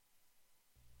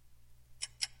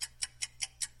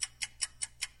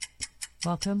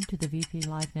Welcome to the VP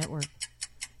Live Network.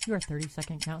 Your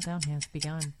 30-second countdown has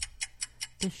begun.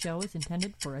 This show is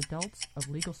intended for adults of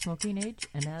legal smoking age,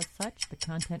 and as such, the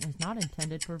content is not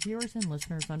intended for viewers and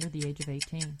listeners under the age of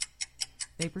 18.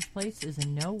 Vapor's Place is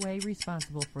in no way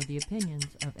responsible for the opinions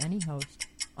of any host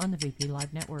on the VP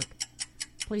Live Network.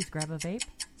 Please grab a vape,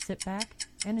 sit back,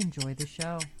 and enjoy the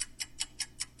show.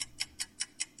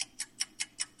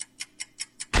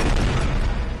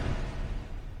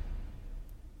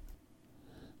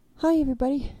 Hi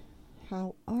everybody,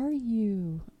 how are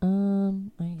you? I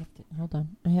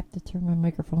have to turn my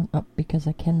microphone up because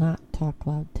I cannot talk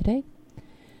loud today.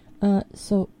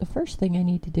 So the first thing I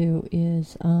need to do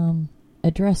is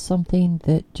address something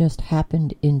that just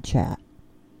happened in chat.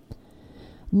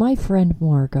 My friend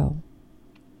Margot.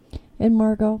 And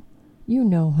Margot, you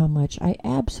know how much I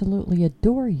absolutely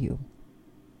adore you.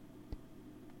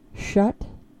 Shut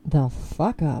the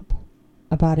fuck up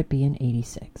about it being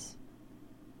 86.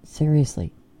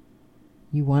 Seriously,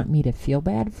 you want me to feel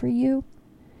bad for you?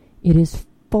 It is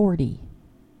 40.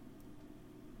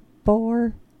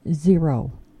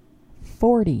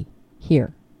 40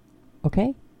 here.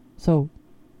 Okay? So,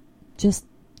 just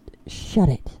shut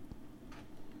it.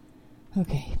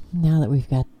 Okay, now that we've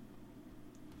got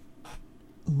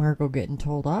Margot getting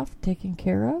told off, taken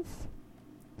care of,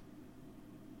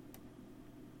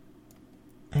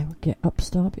 I will get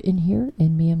Upstomp in here,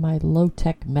 and me and my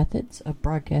low-tech methods of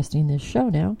broadcasting this show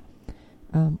now,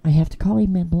 I have to call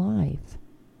him in live.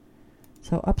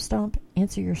 So, Upstomp,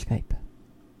 answer your Skype.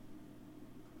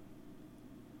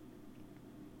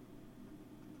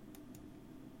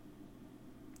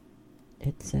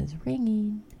 It says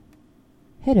ringing.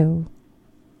 Hello.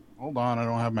 Hold on, I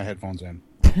don't have my headphones in.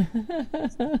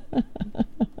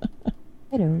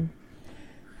 Hello.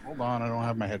 Hold on, I don't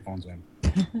have my headphones in.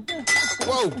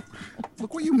 Whoa!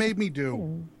 Look what you made me do.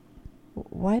 Hello.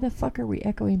 Why the fuck are we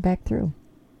echoing back through?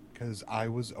 Because I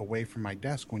was away from my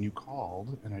desk when you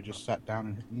called, and I just sat down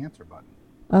and hit the answer button.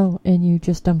 Oh, and you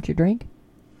just dumped your drink?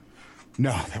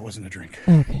 No, that wasn't a drink.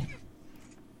 Okay.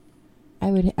 I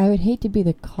would hate to be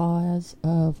the cause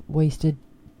of wasted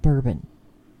bourbon.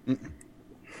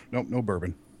 Nope, no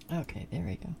bourbon. Okay, there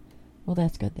we go. Well,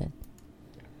 that's good then.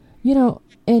 You know,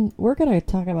 and we're going to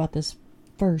talk about this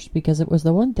first because it was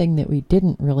the one thing that we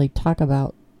didn't really talk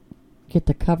about, get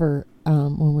to cover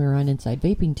when we were on Inside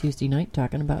Vaping Tuesday night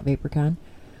talking about VaporCon,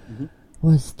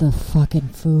 was the fucking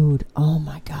food. Oh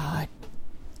my God.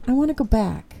 I want to go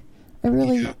back. I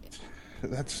really... Yeah,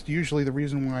 that's usually the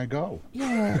reason why I go.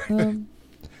 Yeah,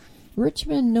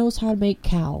 Richmond knows how to make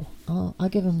cow. I'll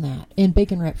give him that. And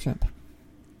bacon wrapped shrimp.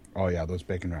 Oh yeah, those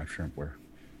bacon wrapped shrimp were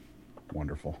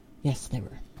wonderful. Yes, they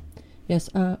were. Yes,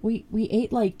 we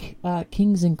ate like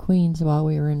kings and queens while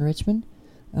we were in Richmond.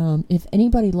 If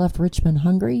anybody left Richmond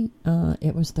hungry,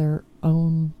 it was their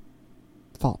own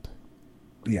fault.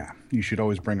 Yeah, you should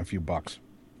always bring a few bucks.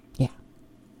 Yeah.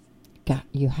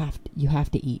 You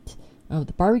have to eat.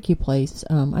 The barbecue place,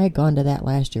 I had gone to that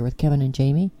last year with Kevin and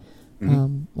Jamie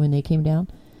when they came down.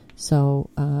 So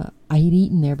I had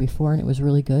eaten there before and it was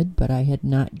really good, but I had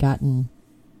not gotten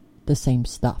the same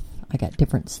stuff. I got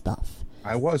different stuff.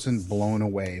 I wasn't blown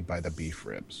away by the beef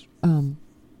ribs.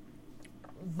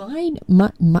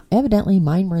 Evidently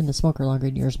mine were in the smoker longer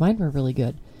than yours. Mine were really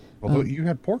good. Although you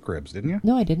had pork ribs, didn't you?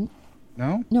 No, I didn't.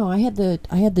 No? No, I had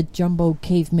the jumbo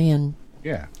caveman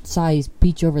size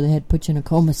beach over the head, put you in a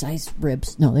coma size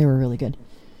ribs. No, they were really good.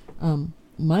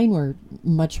 Mine were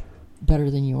much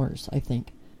better than yours, I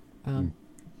think.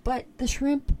 But the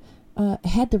shrimp,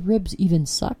 had the ribs even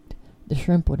sucked, the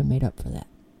shrimp would have made up for that.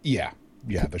 Yeah,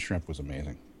 the shrimp was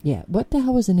amazing. Yeah, what the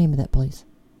hell was the name of that place?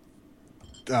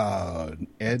 Ed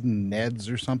and Ned's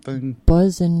or something?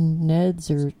 Buzz and Ned's,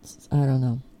 or I don't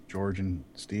know. George and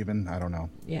Stephen, I don't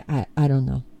know. Yeah, I don't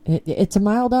know. It's a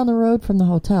mile down the road from the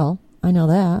hotel. I know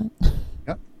that.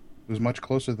 Yep. It was much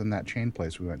closer than that chain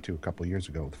place we went to a couple of years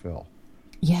ago with Phil.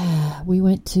 Yeah, we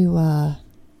went to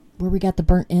where we got the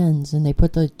burnt ends, and they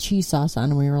put the cheese sauce on,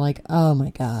 and we were like, oh my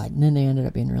God. And then they ended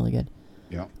up being really good.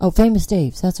 Yeah. Oh, Famous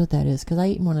Dave's. That's what that is, because I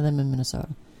eaten one of them in Minnesota.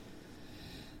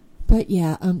 But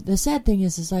yeah, the sad thing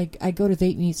is I go to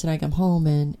vape meets and I come home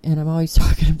and I'm always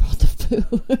talking about the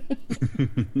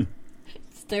food.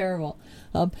 It's terrible.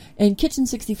 And Kitchen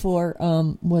 64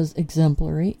 was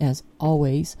exemplary, as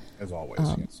always. As always,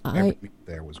 yes. Every meet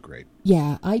there was great.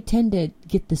 Yeah, I tend to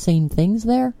get the same things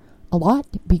there a lot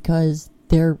because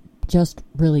they're just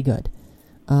really good.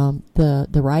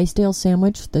 The Rysdale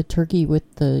sandwich, the turkey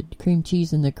with the cream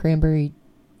cheese and the cranberry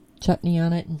chutney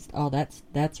on it, and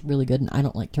that's really good, and I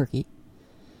don't like turkey.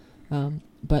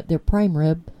 But their prime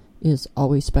rib is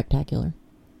always spectacular.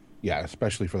 Yeah,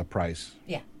 especially for the price.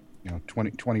 Yeah.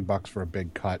 $20 for a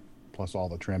big cut plus all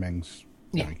the trimmings.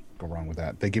 Yeah. You can't go wrong with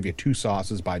that. They give you 2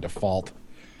 sauces by default.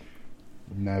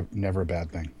 Never a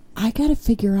bad thing. I got to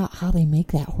figure out how they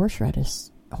make that horseradish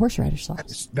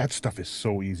sauce. That stuff is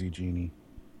so easy, Jeannie.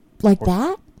 Like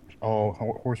that? Oh,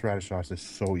 horseradish sauce is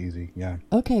so easy. Yeah.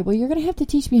 Okay, well, you're going to have to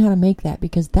teach me how to make that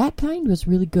because that kind was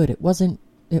really good. It wasn't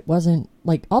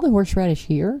like all the horseradish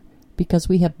here because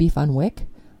we have beef on wick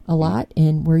a lot,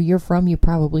 and where you're from, you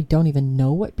probably don't even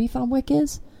know what beef on wick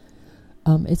is.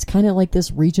 It's kind of like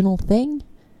this regional thing.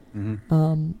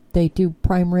 Mm-hmm. They do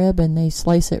prime rib and they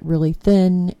slice it really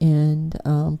thin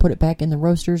and put it back in the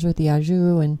roasters with the au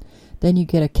jus, and then you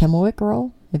get a Kennewick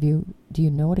roll. Do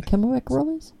you know what a Kennewick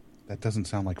roll is? That doesn't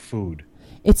sound like food.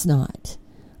 It's not.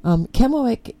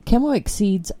 Kennewick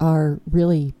seeds are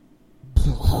really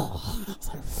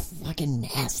fucking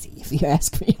nasty. If you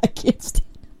ask me, I can't stand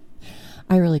them.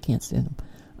 I really can't stand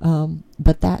them.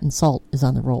 But that and salt is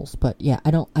on the rolls. But yeah,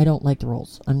 I don't like the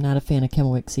rolls. I'm not a fan of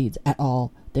Kennewick seeds at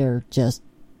all. They're just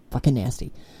fucking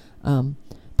nasty.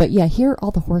 But yeah, here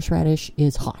all the horseradish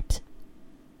is hot.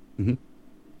 Mm-hmm.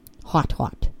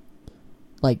 Hot.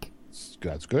 Like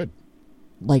that's good.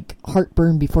 Like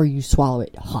heartburn before you swallow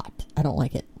it. Hot. I don't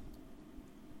like it.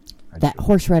 That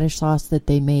horseradish sauce that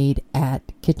they made at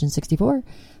Kitchen 64,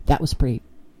 that was pretty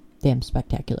damn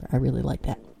spectacular. I really like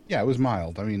that. Yeah, it was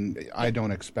mild. I mean, I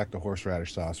don't expect a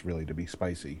horseradish sauce really to be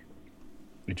spicy.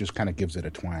 It just kind of gives it a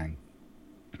twang.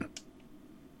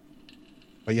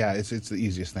 But yeah, it's the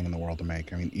easiest thing in the world to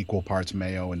make. I mean, equal parts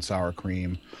mayo and sour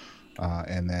cream,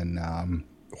 and then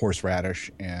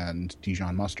horseradish and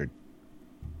Dijon mustard.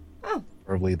 Oh.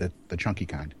 Preferably the chunky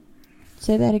kind.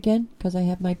 Say that again, because I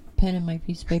have my pen and my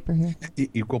piece of paper here.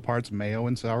 Equal parts mayo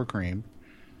and sour cream,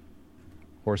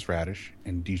 horseradish,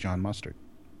 and Dijon mustard.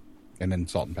 And then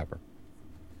salt and pepper.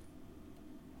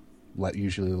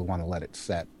 Usually you'll want to let it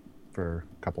set for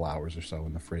a couple hours or so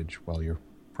in the fridge while your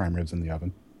prime rib's in the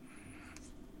oven.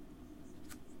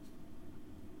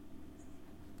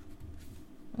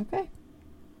 Okay.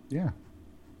 Yeah.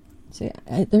 See,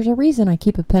 there's a reason I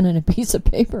keep a pen and a piece of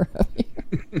paper up here.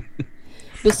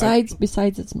 Besides,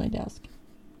 it's my desk.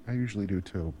 I usually do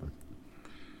too, but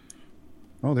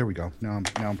oh, there we go. Now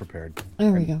I'm prepared.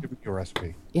 There we go. Give me your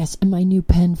recipe. Yes, and my new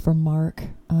pen from Mark.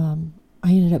 I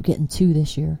ended up getting 2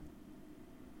 this year.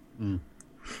 Yeah.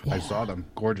 I saw them.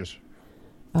 Gorgeous.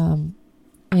 And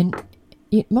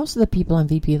most of the people on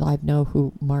VP Live know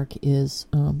who Mark is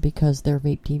because they're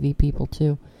Vape TV people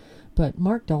too. But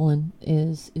Mark Dolan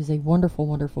is a wonderful,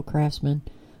 wonderful craftsman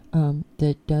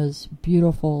that does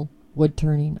beautiful wood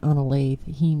turning on a lathe.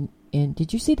 And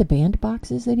did you see the band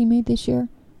boxes that he made this year?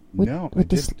 No, I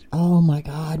didn't. Oh my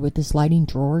God, with the sliding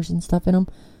drawers and stuff in them.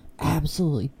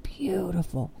 Absolutely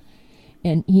beautiful.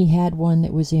 And he had one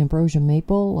that was ambrosia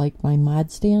maple, like my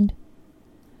mod stand.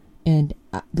 And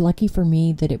lucky for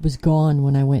me that it was gone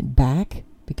when I went back,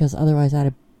 because otherwise I'd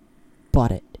have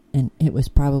bought it. And it was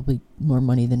probably more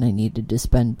money than I needed to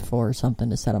spend for something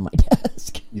to set on my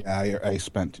desk. Yeah, I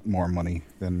spent more money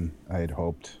than I had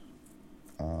hoped.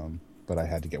 But I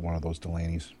had to get one of those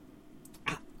Delaney's.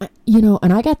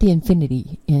 And I got the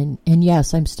Infinity. And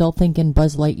yes, I'm still thinking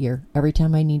Buzz Lightyear. Every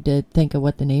time I need to think of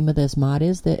what the name of this mod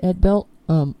is that Ed built,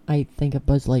 I think of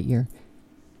Buzz Lightyear.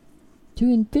 To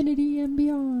infinity and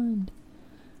beyond.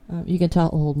 You can tell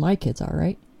how old my kids are,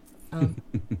 right?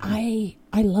 I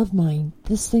love mine.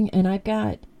 This thing, and I've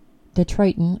got the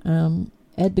Triton.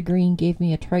 Ed the Green gave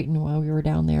me a Triton while we were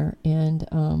down there, and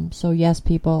so yes,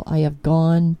 people, I have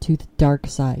gone to the dark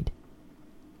side.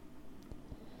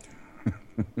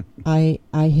 I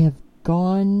have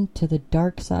gone to the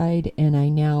dark side, and I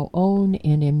now own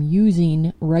and am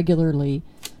using regularly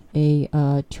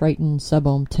a Triton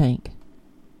sub-ohm tank.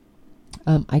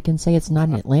 I can say it's not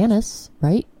an Atlantis,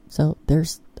 right? So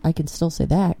I can still say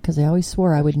that because I always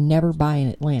swore I would never buy an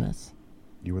Atlantis.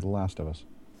 You were the last of us.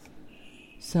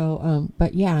 So,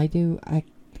 but yeah, I do.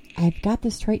 I've got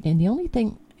this Triton, and the only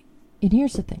thing, and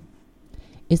here's the thing,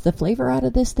 is the flavor out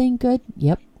of this thing good?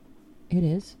 Yep, it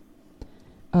is.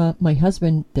 My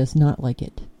husband does not like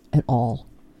it at all.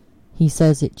 He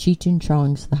says it Cheech and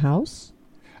Chongs the house.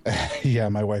 Yeah,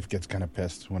 my wife gets kind of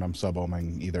pissed when I'm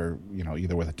sub-ohming either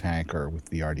with a tank or with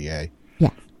the RDA. Yeah.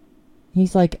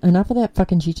 He's like, enough of that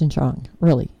fucking Cheech and Chong.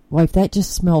 Really. Wife, that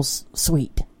just smells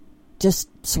sweet. Just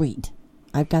sweet.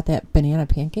 I've got that banana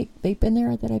pancake vape in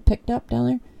there that I picked up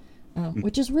down there,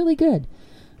 which is really good.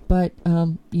 But,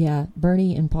 yeah,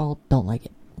 Bernie and Paul don't like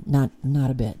it. Not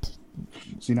a bit.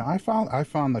 See, now I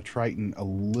found the Triton a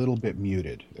little bit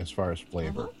muted as far as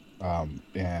flavor.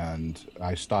 And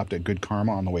I stopped at Good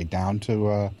Karma on the way down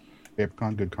to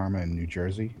VaporCon Good Karma in New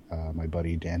Jersey. My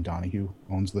buddy Dan Donahue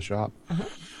owns the shop. Uh-huh.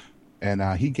 And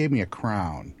he gave me a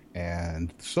crown.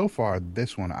 And so far,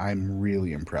 this one I'm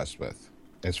really impressed with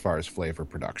as far as flavor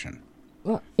production.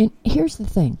 Well, and here's the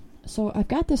thing. So I've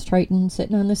got this Triton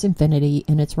sitting on this Infinity,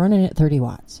 and it's running at 30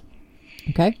 watts.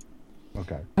 Okay?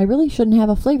 Okay. I really shouldn't have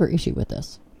a flavor issue with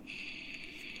this.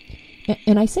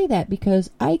 And I say that because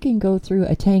I can go through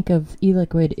a tank of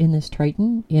e-liquid in this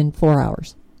Triton in 4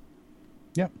 hours.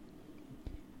 Yep.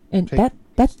 And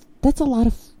that's a lot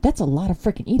of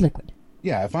freaking e-liquid.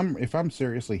 Yeah, if I'm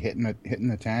seriously hitting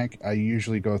the tank, I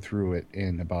usually go through it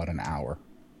in about an hour.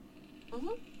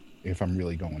 Mm-hmm. If I'm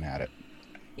really going at it.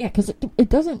 Yeah, because it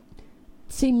doesn't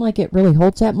seem like it really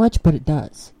holds that much, but it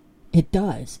does. It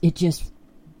does. It just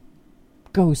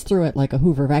goes through it like a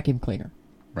Hoover vacuum cleaner.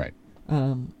 Right.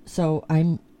 So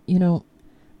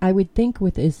I would think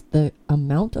with the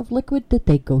amount of liquid that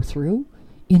they go through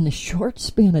in the short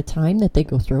span of time that they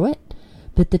go through it,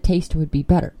 that the taste would be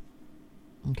better.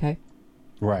 Okay?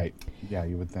 Right. Yeah,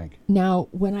 you would think. Now,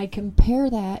 when I compare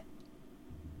that,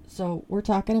 so we're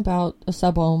talking about a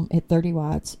sub-ohm at 30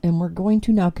 watts, and we're going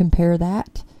to now compare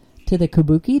that to the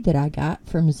Kabuki that I got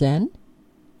from Zen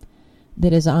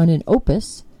that is on an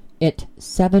Opus at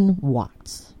 7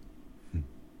 watts.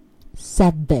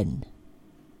 7.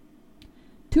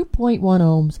 2.1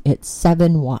 ohms at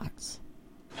 7 watts.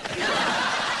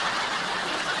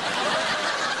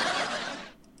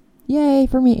 Yay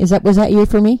for me. Was that yay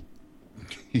for me?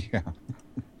 Yeah.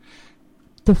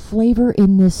 The flavor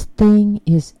in this thing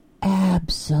is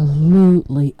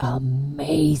absolutely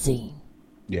amazing.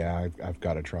 Yeah, I've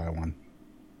got to try one.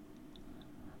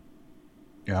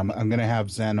 Yeah, I'm going to have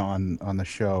Zen on the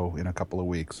show in a couple of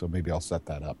weeks, so maybe I'll set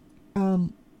that up.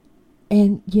 And,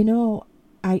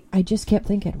 I just kept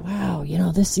thinking, wow,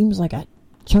 this seems like a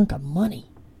chunk of money.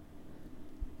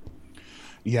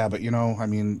 Yeah, but,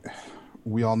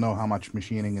 we all know how much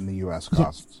machining in the U.S.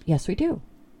 costs. Yes, we do.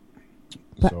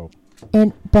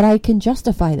 But I can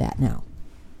justify that now.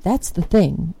 That's the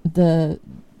thing. The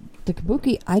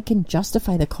Kabuki, I can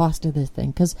justify the cost of this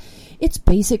thing because it's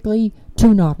basically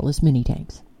 2 Nautilus mini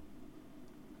tanks.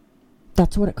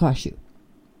 That's what it costs you.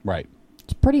 Right.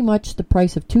 It's pretty much the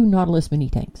price of 2 Nautilus mini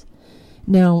tanks.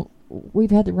 Now,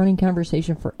 we've had the running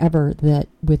conversation forever that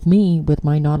with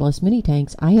my Nautilus mini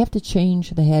tanks, I have to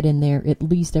change the head in there at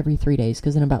least every 3 days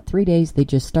because in about 3 days they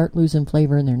just start losing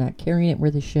flavor and they're not carrying it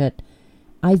worth a shit.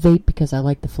 I vape because I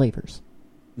like the flavors.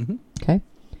 Mm-hmm. Okay?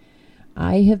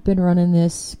 I have been running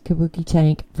this Kabuki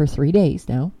tank for 3 days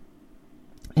now.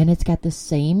 And it's got the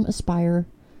same Aspire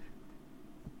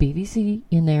BVC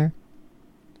in there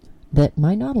that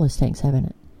my Nautilus tanks have in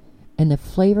it. And the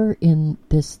flavor in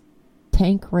this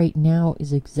tank right now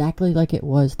is exactly like it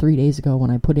was 3 days ago when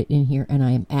I put it in here, and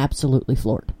I am absolutely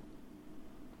floored.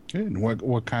 Good.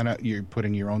 What kind of... You're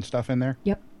putting your own stuff in there?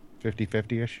 Yep.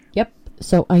 50-50-ish? Yep.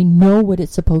 So I know what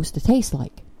it's supposed to taste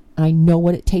like. I know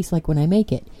what it tastes like when I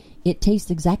make it. It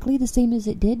tastes exactly the same as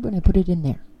it did when I put it in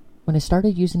there. When I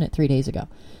started using it 3 days ago.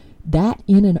 That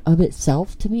in and of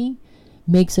itself, to me,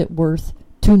 makes it worth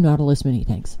 2 Nautilus mini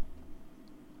tanks.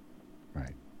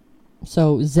 Right.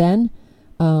 So Zen,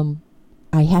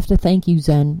 I have to thank you,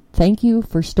 Zen. Thank you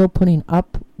for still putting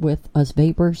up with us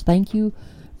vapors. Thank you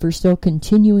for still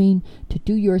continuing to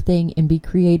do your thing and be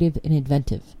creative and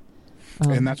inventive.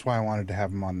 And that's why I wanted to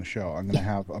have him on the show. I'm going to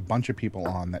have a bunch of people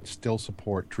on that still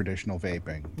support traditional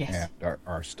vaping and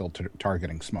are still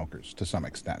targeting smokers to some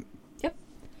extent. Yep.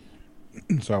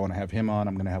 So I want to have him on.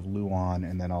 I'm going to have Lou on,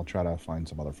 and then I'll try to find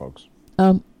some other folks.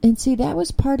 And see, that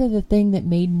was part of the thing that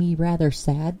made me rather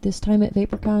sad this time at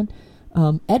VaporCon.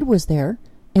 Ed was there,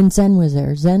 and Zen was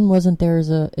there. Zen wasn't there as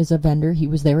a vendor. He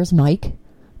was there as Mike.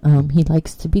 He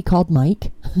likes to be called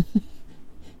Mike.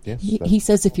 Yes. He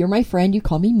says, if you're my friend, you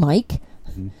call me Mike.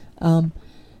 Mm-hmm.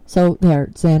 So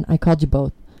there, Zen, I called you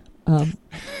both.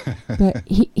 But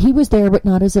he was there, but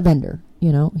not as a vendor.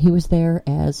 He was there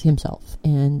as himself,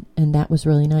 and that was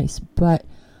really nice. But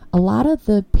a lot of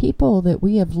the people that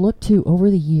we have looked to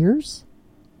over the years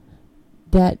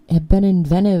that have been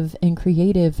inventive and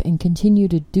creative and continue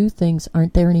to do things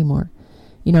aren't there anymore.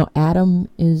 Adam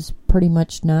is pretty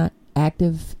much not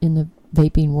active in the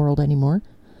vaping world anymore.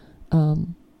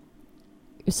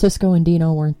 Cisco and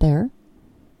Dino weren't there.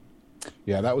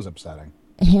 Yeah, that was upsetting.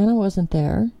 Hannah wasn't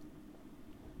there.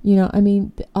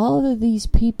 All of these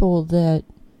people that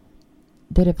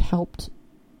have helped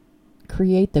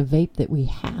create the vape that we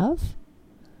have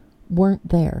weren't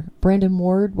there. Brandon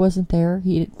Ward wasn't there.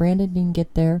 Brandon didn't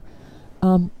get there.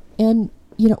 And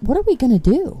what are we going to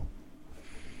do?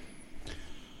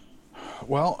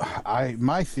 Well,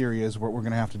 my theory is what we're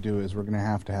going to have to do is we're going to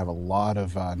have a lot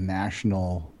of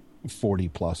national 40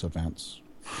 plus events.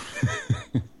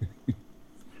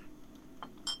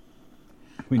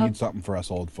 We need something for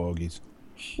us old fogies.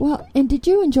 Well, and did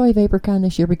you enjoy VaporCon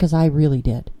this year? Because I really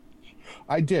did.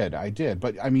 I did.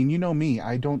 But, I mean, you know me.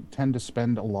 I don't tend to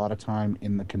spend a lot of time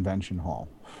in the convention hall.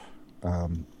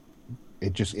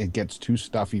 It gets too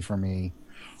stuffy for me.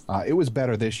 It was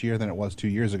better this year than it was 2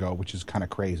 years ago, which is kind of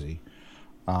crazy.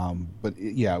 But,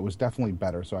 it was definitely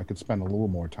better, so I could spend a little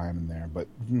more time in there. But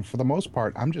for the most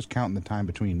part, I'm just counting the time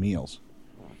between meals.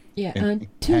 Yeah, and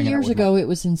 2 years ago, it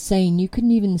was insane. You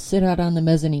couldn't even sit out on the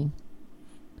mezzanine.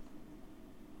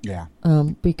 Yeah.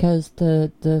 Because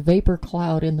the vapor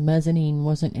cloud in the mezzanine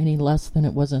wasn't any less than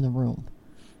it was in the room.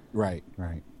 Right.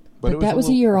 But that was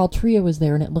a year Altria was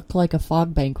there, and it looked like a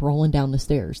fog bank rolling down the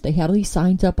stairs. They had all these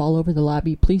signs up all over the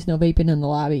lobby, please no vaping in the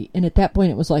lobby. And at that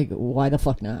point, it was like, why the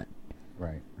fuck not?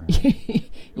 Right. It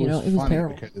was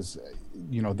terrible. Because,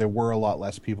 there were a lot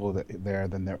less people there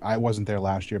than there. I wasn't there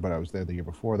last year, but I was there the year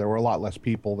before. There were a lot less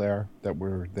people there that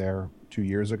were there 2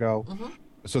 years ago. Mm-hmm.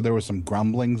 So there was some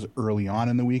grumblings early on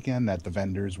in the weekend that the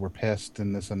vendors were pissed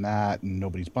and this and that, and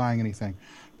nobody's buying anything.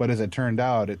 But as it turned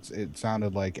out, it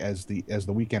sounded like as the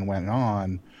weekend went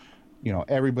on,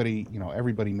 everybody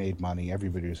made money.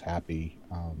 Everybody was happy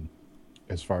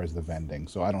as far as the vending.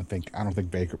 So I don't think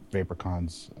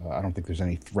VaporCon's. I don't think there's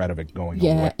any threat of it going away.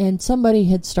 Yeah, and somebody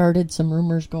had started some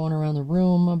rumors going around the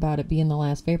room about it being the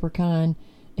last VaporCon,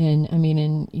 and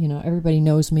everybody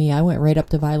knows me. I went right up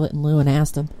to Violet and Lou and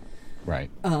asked them.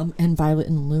 Right. And Violet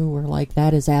and Lou were like,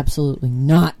 that is absolutely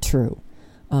not true.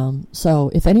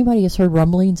 So if anybody has heard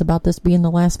rumblings about this being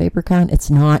the last VaporCon, it's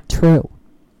not true.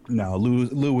 No,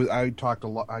 Lou. I talked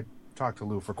to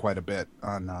Lou for quite a bit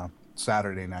on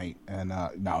Saturday night, and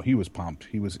no, he was pumped.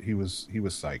 He was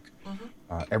psyched.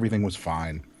 Mm-hmm. Everything was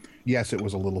fine. Yes, it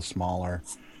was a little smaller,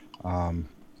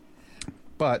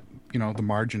 but the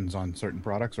margins on certain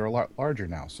products are a lot larger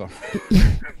now. So,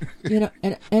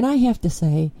 and I have to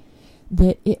say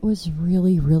that it was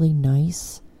really, really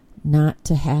nice not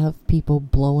to have people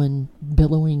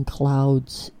billowing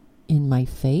clouds in my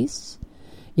face.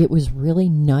 It was really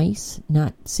nice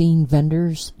not seeing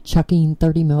vendors chucking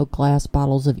 30 ml glass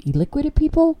bottles of e-liquid at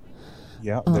people.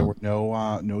 Yeah, there were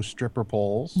no stripper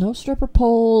poles. No stripper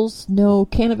poles, no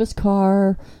cannabis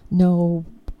car, no...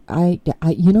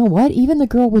 you know what? Even the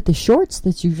girl with the shorts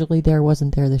that's usually there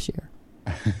wasn't there this year.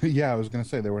 Yeah, I was going to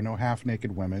say there were no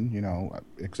half-naked women,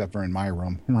 except for in my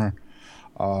room.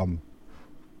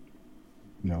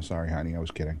 No, sorry, honey, I was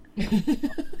kidding.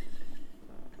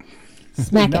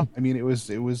 Smacking. No, I mean it was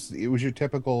your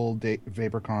typical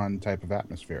VaporCon type of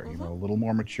atmosphere. Mm-hmm. A little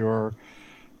more mature,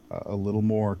 a little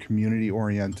more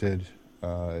community-oriented.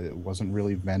 It wasn't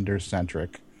really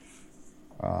vendor-centric.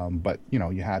 But,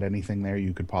 you had anything there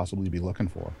you could possibly be looking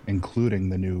for, including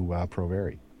the new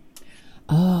Provari.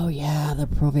 Oh, yeah, the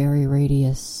Provari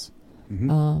Radius.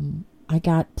 Mm-hmm. I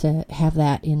got to have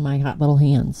that in my hot little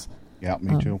hands. Yeah,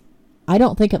 me too. I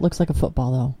don't think it looks like a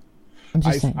football, though. I'm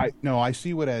just saying. I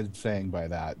see what Ed's saying by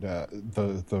that.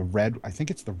 The red, I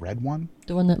think it's the red one.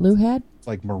 The one that Lou had? It's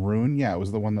like maroon. Yeah, it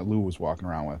was the one that Lou was walking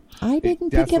around with. I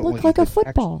didn't think it looked like a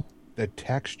football. The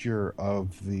texture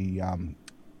of the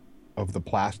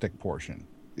plastic portion,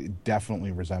 it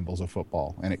definitely resembles a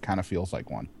football, and it kind of feels like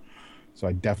one. So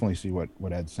I definitely see what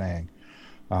Ed's saying.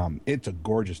 It's a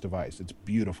gorgeous device. It's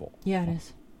beautiful. Yeah, it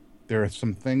is. There are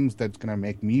some things that's going to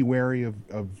make me wary of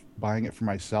buying it for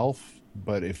myself,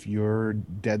 but if you're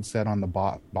dead set on the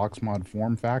box mod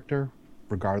form factor,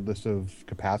 regardless of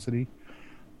capacity,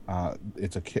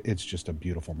 it's just a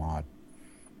beautiful mod.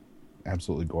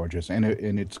 Absolutely gorgeous, and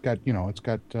it's got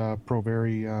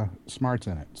Provari smarts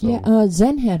in it. So. Yeah,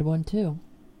 Zen had one too.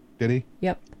 Did he?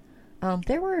 Yep.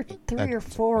 There were three or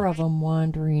four of them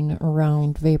wandering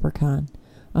around VaporCon,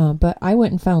 but I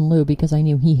went and found Lou because I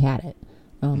knew he had it.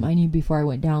 I knew before I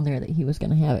went down there that he was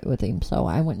going to have it with him, so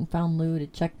I went and found Lou to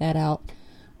check that out.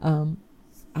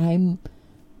 I'm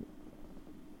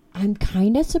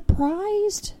kind of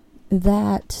surprised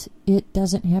that it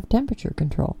doesn't have temperature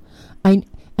control. I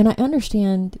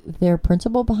understand their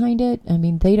principle behind it. I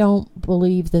mean, they don't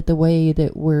believe that the way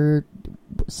that we're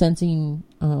sensing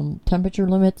temperature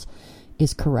limits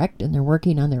is correct, and they're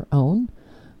working on their own.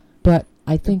 But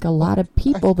I think a lot of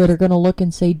people that are going to look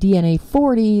and say DNA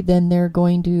 40, then they're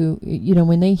going to,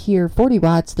 when they hear 40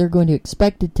 watts, they're going to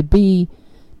expect it to be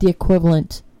the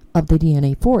equivalent of the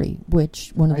DNA 40,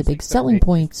 which one of the big selling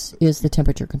points is the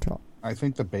temperature control. I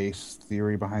think the base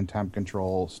theory behind temp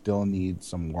control still needs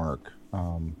some work.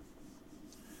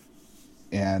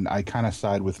 And I kind of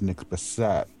side with Nick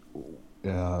Bissett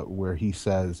where he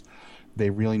says they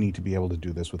really need to be able to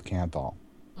do this with Kanthal.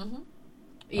 Mm-hmm.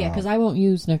 Yeah, because I won't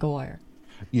use nickel wire.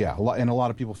 Yeah, and a lot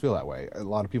of people feel that way. A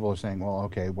lot of people are saying, well,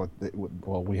 okay,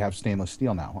 well, we have stainless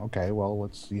steel now. Okay, well,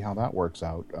 let's see how that works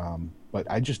out. But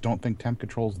I just don't think temp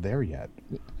control's there yet.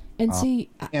 And see...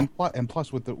 And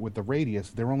plus, with the radius,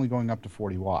 they're only going up to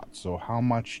 40 watts. So how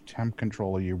much temp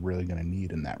control are you really going to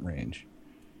need in that range?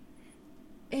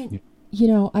 And,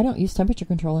 I don't use temperature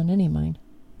control in any of mine.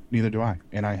 Neither do I.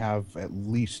 And I have at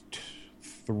least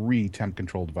 3 temp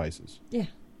control devices. Yeah.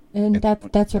 And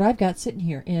that's what I've got sitting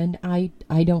here. And I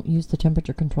don't use the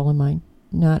temperature control in mine.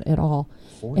 Not at all.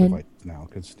 4 devices now,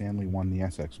 because Stanley won the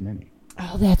SX Mini.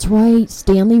 Oh, that's right.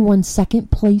 Stanley won second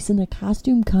place in the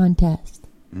costume contest.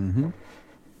 Mm-hmm.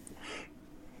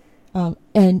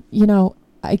 And,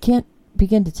 I can't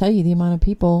begin to tell you the amount of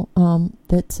people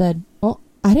that said, oh,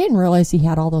 I didn't realize he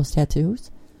had all those tattoos.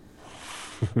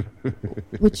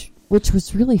 which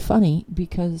was really funny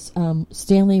because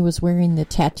Stanley was wearing the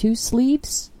tattoo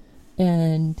sleeves.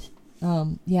 And,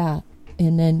 and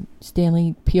then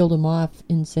Stanley peeled him off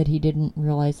and said he didn't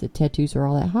realize that tattoos were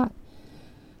all that hot.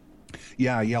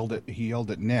 Yeah, he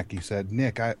yelled at Nick. He said,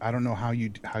 Nick, I don't know how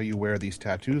you wear these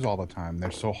tattoos all the time.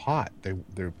 They're so hot.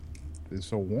 They're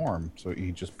so warm. So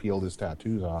he just peeled his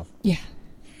tattoos off. Yeah.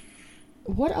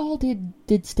 What all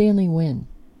did Stanley win?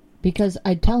 Because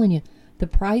I'm telling you, the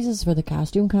prizes for the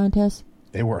costume contest,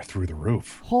 they were through the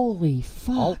roof. Holy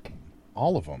fuck.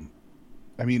 All of them.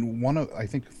 I mean, I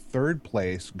think third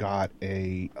place got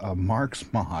a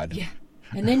Marks mod. Yeah.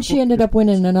 And then she ended up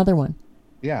winning another one.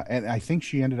 Yeah, and I think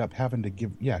she ended up having to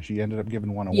give... Yeah, she ended up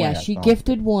giving one away. Yeah, she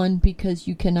gifted one because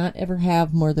you cannot ever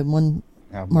have more than one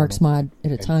Marks mod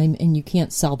at a time, and you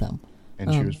can't sell them.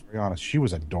 And she was very honest. She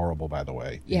was adorable, by the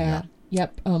way. Yeah,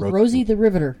 yep. Rosie the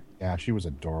Riveter. Yeah, she was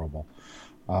adorable.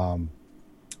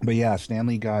 But yeah,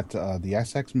 Stanley got the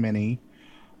SX Mini.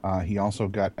 He also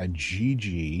got a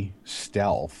GG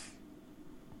Stealth,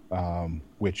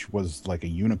 which was like a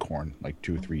unicorn like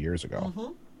 2 or 3 years ago.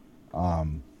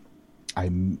 Mm-hmm. I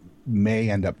may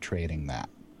end up trading that.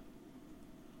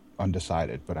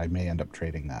 Undecided, but I may end up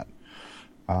trading that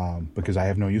because I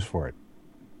have no use for it.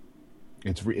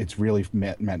 It's really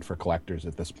meant for collectors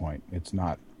at this point. It's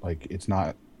not. I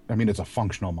mean, it's a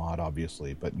functional mod,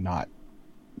 obviously, but not.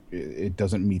 It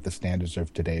doesn't meet the standards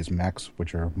of today's mechs,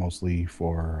 which are mostly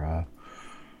for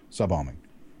sub-ohming.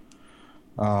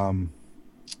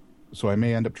 So I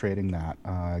may end up trading that.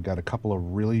 I got a couple of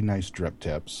really nice drip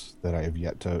tips that I have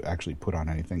yet to actually put on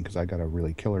anything because I got a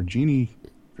really killer Jeannie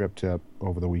drip tip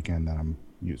over the weekend that I'm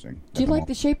using. Do you like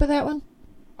the shape of that one?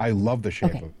 I love the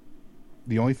shape of it.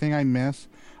 The only thing I miss,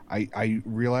 I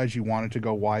realize you wanted to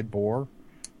go wide bore,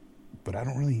 but I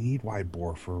don't really need wide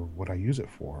bore for what I use it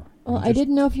for. Well, I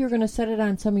didn't know if you were going to set it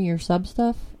on some of your sub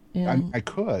stuff. I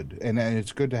could, and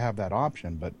it's good to have that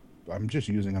option, but I'm just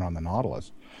using it on the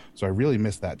Nautilus. So I really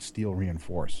miss that steel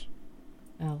reinforce.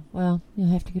 Oh, well,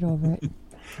 you'll have to get over it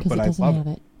because it doesn't have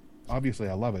it. Obviously,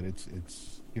 I love it.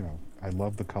 It's I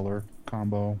love the color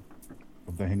combo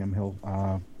of the Hingham Hill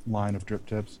line of drip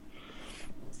tips.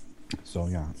 So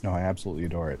yeah, no, I absolutely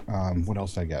adore it. What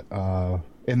else did I get?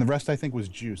 And the rest I think was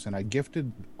juice, and I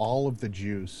gifted all of the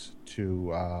juice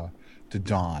to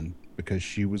Dawn because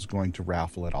she was going to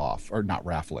raffle it off, or not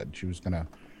raffle it. She was going to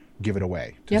give it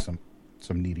away to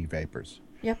some needy vapors.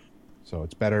 Yep. So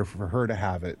it's better for her to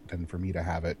have it than for me to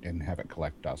have it and have it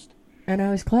collect dust. And I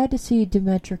was glad to see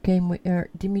Demetra came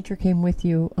with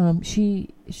you.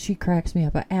 She cracks me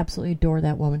up. I absolutely adore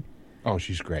that woman. Oh,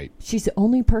 she's great. She's the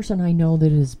only person I know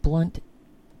that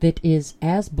is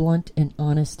as blunt and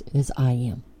honest as I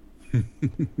am.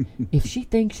 If she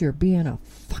thinks you're being a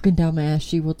fucking dumbass,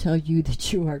 she will tell you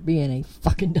that you are being a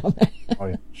fucking dumbass. Oh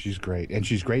yeah, she's great. And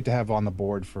she's great to have on the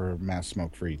board for Mass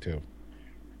Smoke Free too.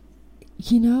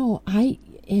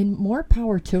 And more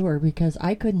power to her because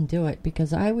I couldn't do it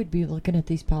because I would be looking at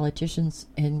these politicians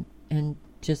and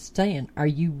just saying, are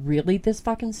you really this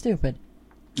fucking stupid?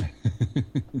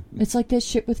 It's like this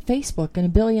shit with Facebook and a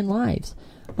billion lives.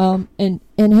 And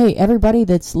hey, everybody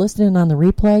that's listening on the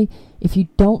replay, if you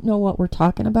don't know what we're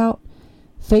talking about,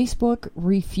 Facebook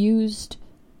refused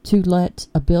to let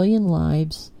a billion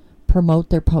lives promote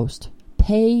their post.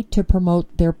 Pay to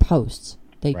promote their posts.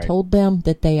 They told them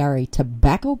that they are a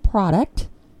tobacco product,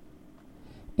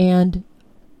 and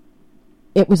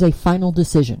it was a final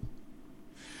decision.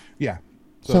 Yeah.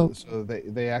 So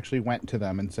they actually went to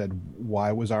them and said,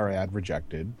 why was our ad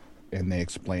rejected? And they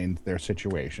explained their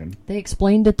situation. They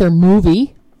explained that their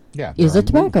movie is a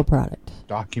tobacco product.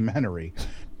 Documentary.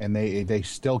 And they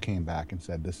still came back and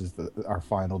said, this is our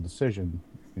final decision.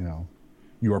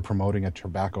 you are promoting a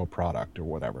tobacco product or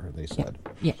whatever they said.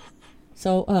 Yeah.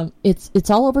 So it's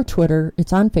all over Twitter.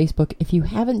 It's on Facebook. If you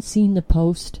haven't seen the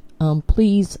post,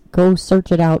 please go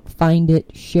search it out, find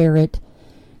it, share it.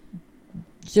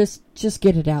 Just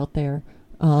get it out there.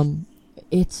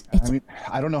 It's. I mean,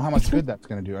 I don't know how much good that's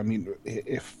going to do. I mean,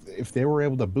 if they were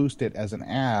able to boost it as an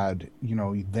ad, you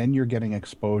know, then you're getting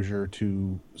exposure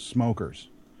to smokers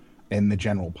and the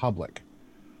general public.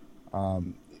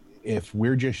 If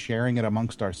we're just sharing it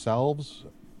amongst ourselves,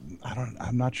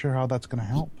 I'm not sure how that's going to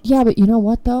help. Yeah, but you know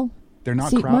what though? They're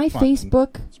not. See, my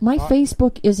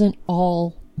Facebook isn't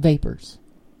all vapors.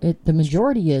 The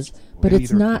majority is, but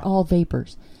it's not all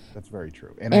vapors. That's very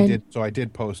true. And I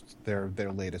did post their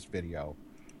latest video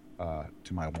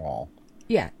to my wall.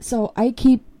 Yeah. So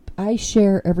I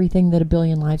share everything that A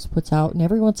Billion Lives puts out, and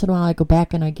every once in a while I go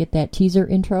back and I get that teaser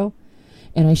intro,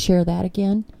 and I share that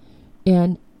again.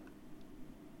 And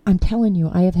I'm telling you,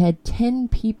 I have had 10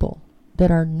 people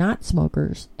that are not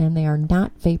smokers and they are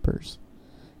not vapors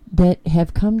that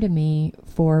have come to me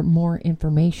for more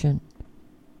information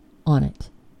on it.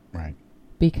 Right.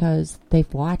 Because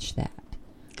they've watched that.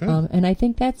 And I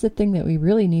think that's the thing that we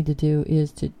really need to do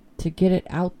is to get it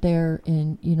out there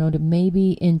and, you know, to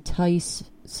maybe entice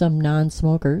some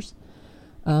non-smokers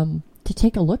to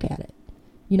take a look at it.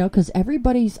 You know, because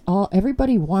everybody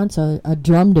wants a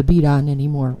drum to beat on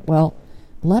anymore. Well,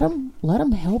 let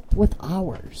them help with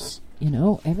ours. You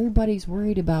know, everybody's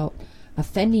worried about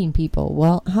offending people.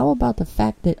 Well, how about the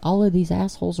fact that all of these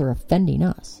assholes are offending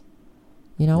us?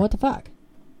 You know, what the fuck?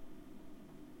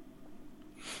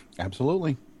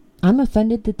 Absolutely. I'm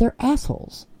offended that they're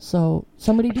assholes. So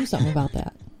somebody do something about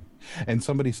that. And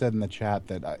somebody said in the chat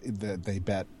that they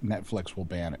bet Netflix will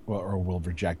ban it or will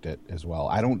reject it as well.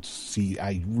 I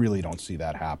really don't see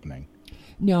that happening.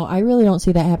 No, I really don't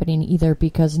see that happening either,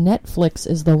 because Netflix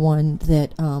is the one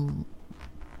that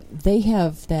they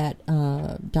have that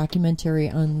documentary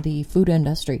on the food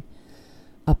industry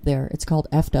up there. It's called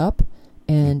Effed Up,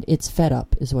 and it's Fed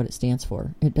Up is what it stands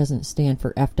for. It doesn't stand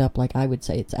for Effed Up like I would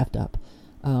say it's Effed Up.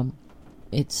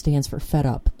 It stands for Fed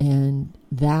Up, and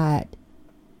that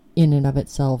in and of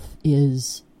itself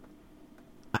is,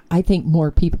 I think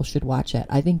more people should watch it.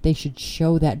 I think they should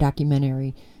show that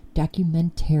documentary, blah,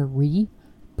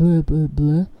 blah,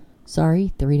 blah.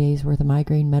 Sorry, 3 days worth of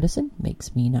migraine medicine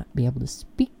makes me not be able to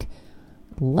speak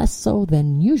less so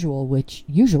than usual, which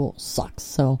usual sucks.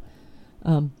 So,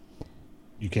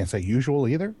 you can't say usual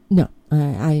either? No.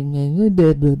 I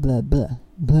blah, blah, blah, blah,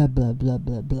 blah, blah, blah,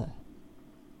 blah, blah.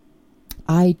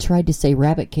 I tried to say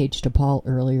rabbit cage to Paul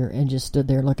earlier and just stood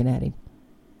there looking at him.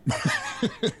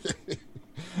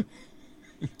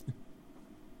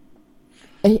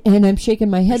 And I'm shaking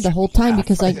my head the whole time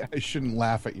because I shouldn't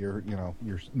laugh at your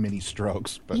mini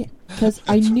strokes, but because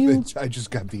I knew I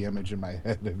just got the image in my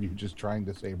head of you just trying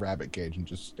to say rabbit cage and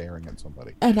just staring at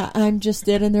somebody. And I'm just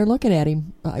standing there looking at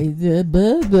him. Blah,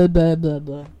 blah, blah, blah,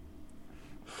 blah.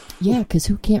 Yeah, because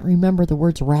who can't remember the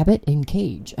words rabbit and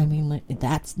cage? I mean,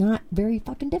 that's not very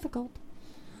fucking difficult.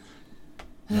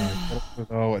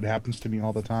 Oh, it happens to me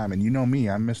all the time. And you know me,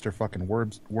 I'm Mr. fucking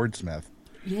wordsmith.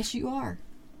 Yes, you are.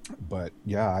 But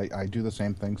yeah, I do the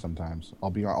same thing sometimes.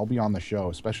 I'll be on the show,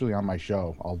 especially on my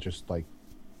show. I'll just like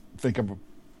think of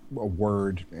a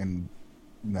word, and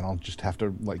then I'll just have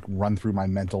to like run through my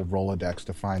mental Rolodex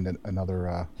to find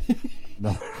another.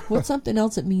 What's something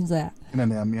else that means that?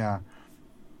 Synonym, yeah.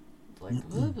 Like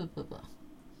blah, blah, blah,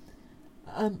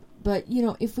 blah. But you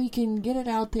know, if we can get it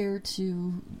out there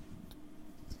to,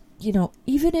 you know,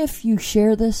 even if you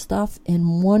share this stuff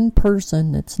and one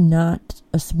person that's not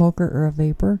a smoker or a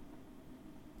vapor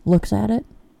looks at it,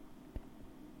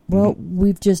 well,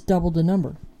 we've just doubled the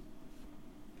number.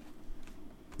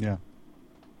 Yeah.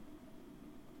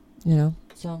 You know,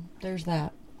 so there's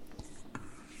that.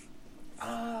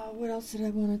 What else did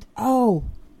I want to... Oh!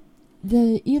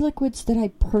 The e-liquids that I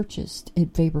purchased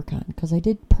at VaporCon, because I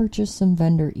did purchase some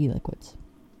vendor e-liquids.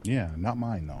 Yeah, not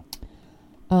mine,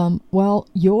 though. Well,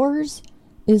 yours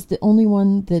is the only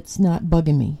one that's not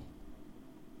bugging me.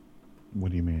 What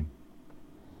do you mean?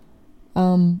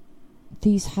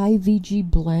 These high VG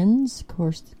blends, of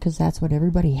course, because that's what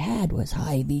everybody had was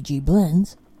high VG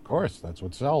blends. Of course, that's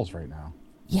what sells right now.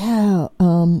 Yeah,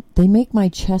 they make my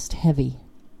chest heavy.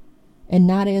 And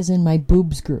not as in my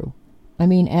boobs grew. I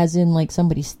mean, as in, like,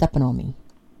 somebody stepping on me.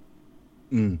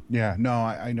 Yeah, no,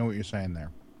 I know what you're saying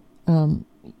there.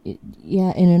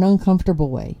 Yeah, in an uncomfortable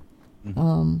way.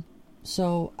 Mm-hmm.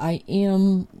 So I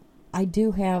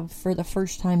do have, for the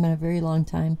first time in a very long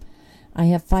time, I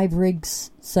have 5 rigs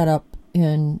set up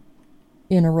in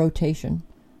a rotation.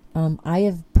 I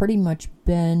have pretty much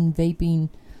been vaping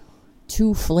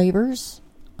 2 flavors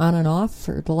on and off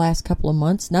for the last couple of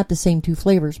months. Not the same 2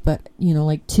 flavors, but,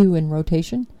 like 2 in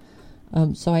rotation.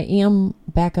 So I am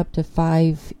back up to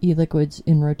 5 e-liquids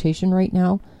in rotation right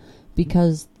now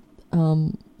because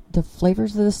the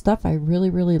flavors of this stuff I really,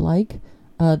 really like.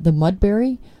 The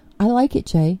Mudberry, I like it,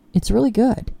 Jay. It's really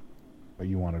good. But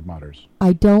you wanted Mutters.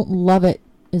 I don't love it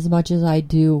as much as I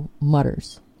do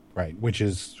Mutters. Right, which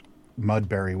is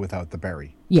Mudberry without the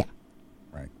berry. Yeah.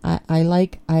 Right.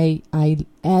 I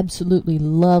absolutely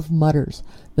love Mutters.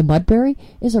 The Mudberry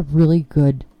is a really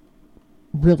good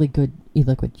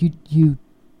e-liquid. You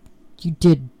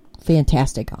did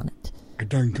fantastic on it. I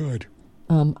done good.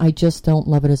 I just don't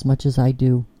love it as much as I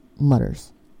do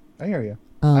Mutters. I hear you.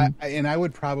 And I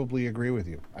would probably agree with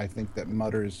you. I think that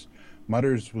Mutters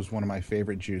was one of my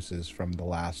favorite juices from the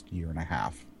last year and a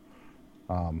half.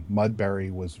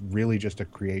 Mudberry was really just a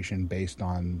creation based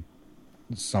on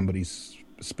somebody's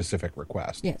specific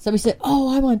request. Yeah, somebody said,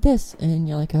 "Oh, I want this," and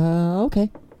you're like, okay."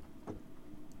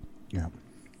 Yeah.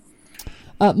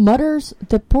 Mutters.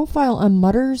 The profile on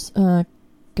Mutters,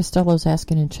 Costello's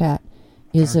asking in chat,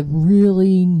 is a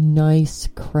really nice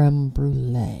creme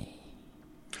brulee.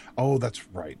 Oh, that's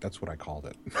right. That's what I called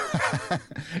it.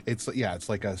 It's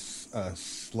like a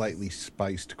slightly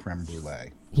spiced creme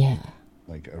brulee. Yeah.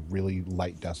 Like a really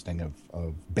light dusting of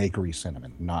bakery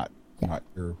cinnamon, not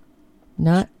your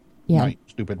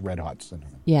stupid red hot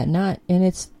cinnamon. Yeah,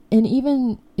 it's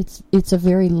a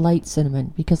very light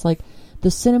cinnamon because like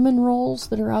the cinnamon rolls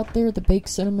that are out there, the baked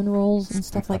cinnamon rolls and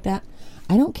stuff like that,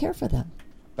 I don't care for them.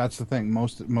 That's the thing.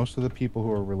 Most of the people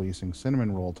who are releasing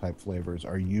cinnamon roll type flavors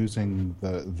are using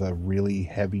the really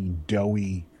heavy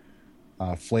doughy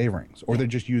flavorings, or they're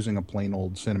just using a plain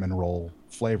old cinnamon roll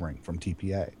flavoring from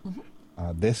TPA. Mm-hmm.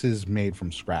 This is made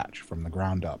from scratch, from the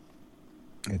ground up.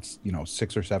 It's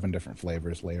 6 or 7 different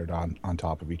flavors layered on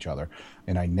top of each other,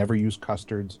 and I never use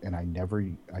custards, and I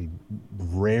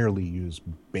rarely use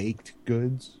baked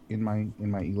goods in my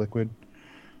e-liquid.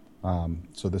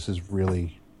 So this is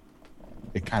really,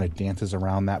 it kind of dances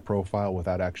around that profile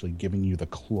without actually giving you the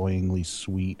cloyingly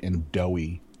sweet and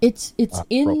doughy. It's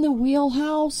in the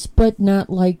wheelhouse, but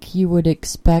not like you would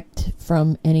expect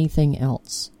from anything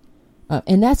else.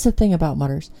 And that's the thing about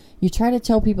Mutters. You try to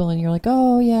tell people and you're like,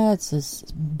 oh yeah, it's this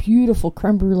beautiful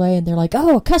creme brulee, and they're like,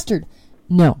 oh, custard.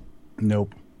 No.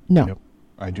 Nope. No. Nope.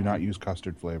 I do not use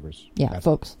custard flavors. Yeah,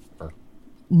 folks.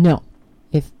 No.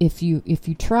 If you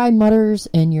try Mutters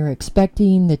and you're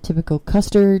expecting the typical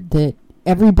custard that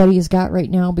everybody has got right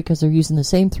now because they're using the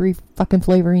same 3 fucking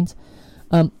flavorings,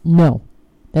 no.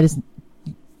 That is,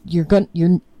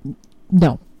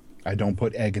 no. I don't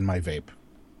put egg in my vape.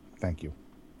 Thank you.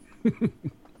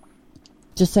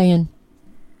 Just saying,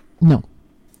 no.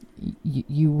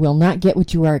 You will not get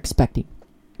what you are expecting.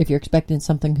 If you're expecting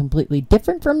something completely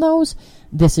different from those,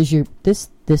 this is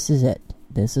it.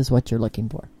 This is what you're looking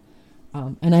for.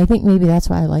 And I think maybe that's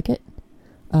why I like it.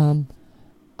 When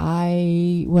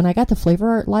I got the flavor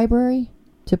art library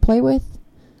to play with,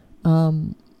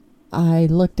 I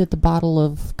looked at the bottle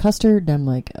of custard and I'm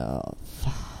like, oh,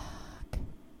 fuck.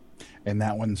 And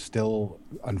that one still,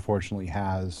 unfortunately,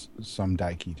 has some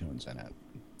diketones in it.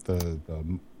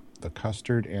 The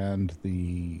custard and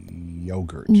the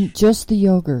yogurt. Just the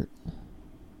yogurt.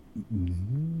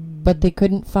 Mm-hmm. But they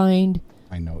couldn't find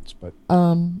my notes. But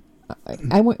when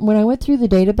I went through the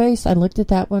database, I looked at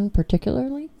that one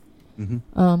particularly.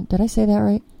 Mm-hmm. Did I say that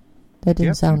right? That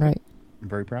didn't sound right. I'm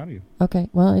very proud of you. Okay,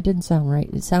 well, it didn't sound right.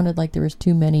 It sounded like there was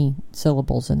too many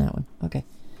syllables in that one. Okay.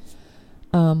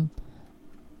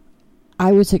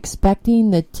 I was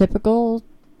expecting the typical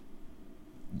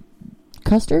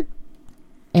custard,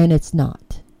 and it's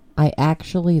not. I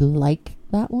actually like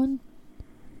that one.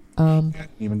 I didn't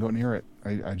even go near it.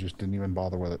 I just didn't even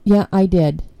bother with it. Yeah, I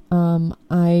did.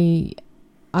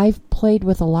 I've played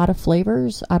with a lot of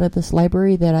flavors out of this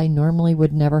library that I normally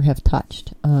would never have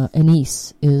touched.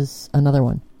 Anise is another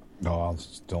one. No, I'll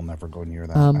still never go near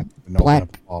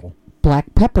that.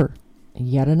 Black pepper,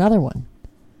 yet another one.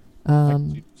 I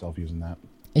can see myself using that.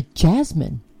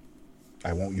 Jasmine.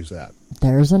 I won't use that.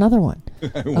 There's another one.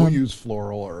 I won't use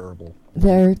floral or herbal.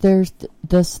 There's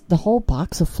the whole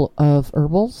box of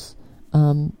herbals.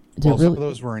 Some of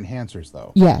those were enhancers,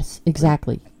 though. Yes,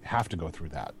 exactly. You have to go through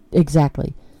that.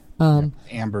 Exactly.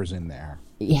 Amber's in there.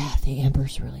 Yeah, the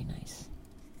amber's really nice.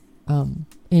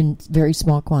 In very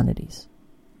small quantities.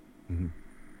 Mm-hmm.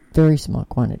 Very small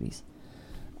quantities.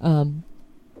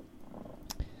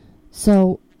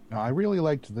 So. No, I really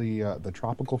liked the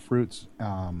tropical fruits.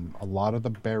 A lot of the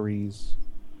berries.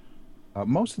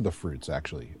 Most of the fruits,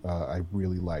 actually, I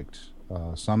really liked.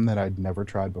 Some that I'd never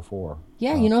tried before.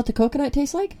 Yeah, you know what the coconut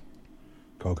tastes like?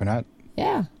 Coconut?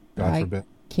 Yeah. God forbid.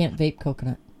 can't vape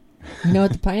coconut. You know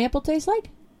what the pineapple tastes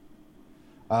like?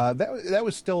 That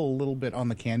was still a little bit on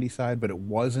the candy side, but it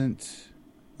wasn't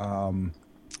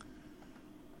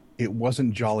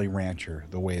Jolly Rancher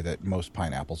the way that most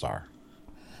pineapples are.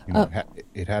 You know,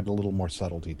 it had a little more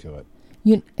subtlety to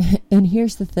it. And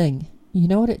here's the thing. You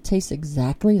know what it tastes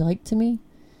exactly like to me?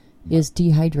 Is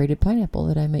dehydrated pineapple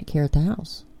that I make here at the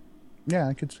house. Yeah,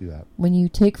 I could see that. When you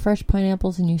take fresh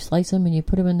pineapples and you slice them and you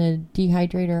put them in the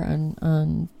dehydrator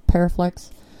on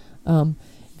Paraflex,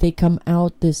 they come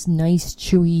out this nice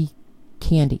chewy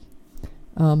candy.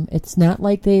 It's not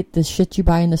like the shit you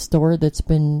buy in the store that's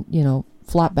been,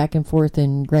 flopped back and forth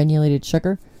in granulated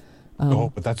sugar.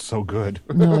 But that's so good.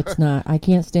 No, it's not. I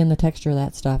can't stand the texture of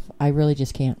that stuff. I really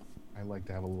just can't. I like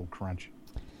to have a little crunch.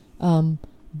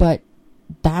 But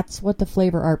that's what the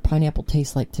Flavor Art pineapple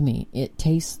tastes like to me. It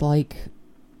tastes like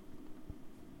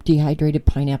dehydrated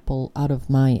pineapple out of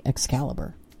my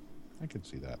Excalibur. I could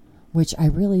see that. Which I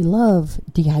really love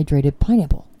dehydrated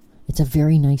pineapple. It's a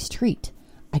very nice treat.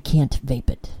 I can't vape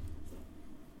it.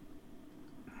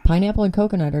 Pineapple and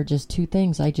coconut are just two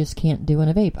things I just can't do in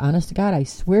a vape. Honest to God, I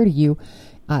swear to you,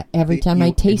 every time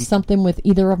I taste something with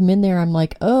either of them in there, I'm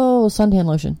like, oh, suntan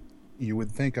lotion. You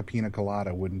would think a pina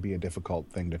colada wouldn't be a difficult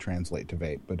thing to translate to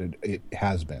vape, but it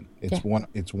has been.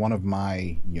 It's one of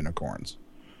my unicorns,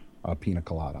 pina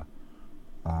colada.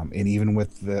 And even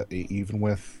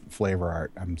with Flavor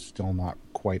Art, I'm still not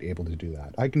quite able to do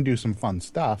that. I can do some fun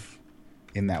stuff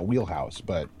in that wheelhouse,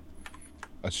 but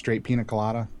a straight pina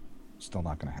colada, still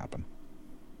not going to happen.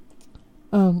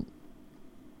 And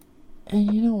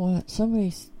you know what?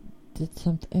 Somebody did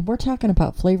something, and we're talking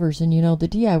about flavors, and the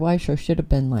DIY show should have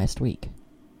been last week.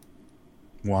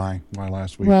 Why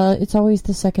last week? Well, it's always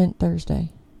the second Thursday.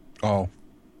 Oh.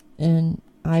 And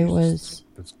it's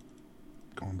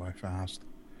going by fast.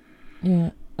 Yeah.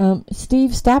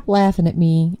 Steve, stop laughing at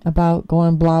me about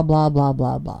going blah blah blah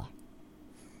blah blah.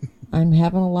 I'm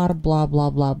having a lot of blah blah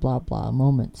blah blah blah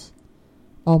moments.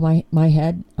 Oh, my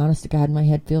head, honest to God, my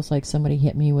head feels like somebody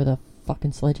hit me with a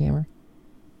fucking sledgehammer.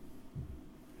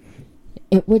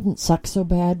 It wouldn't suck so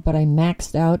bad, but I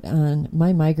maxed out on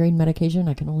my migraine medication.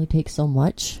 I can only take so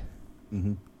much.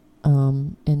 Mm-hmm.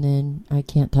 And then I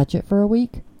can't touch it for a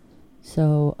week.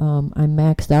 So I'm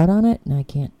maxed out on it, and I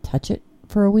can't touch it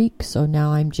for a week. So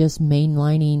now I'm just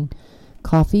mainlining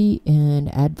coffee and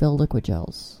Advil liquid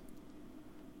gels.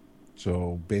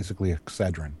 So basically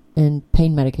Excedrin. And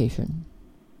pain medication.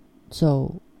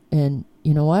 So, and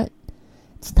you know what?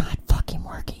 It's not fucking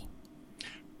working.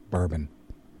 Bourbon.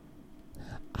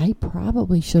 I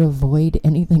probably should avoid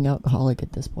anything alcoholic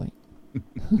at this point.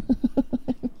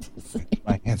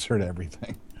 I answered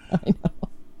everything. I know.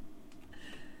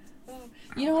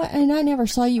 You know what? And I never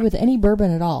saw you with any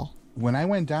bourbon at all. When I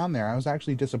went down there, I was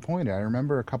actually disappointed. I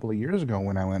remember a couple of years ago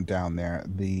when I went down there,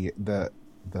 the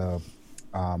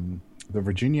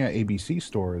Virginia ABC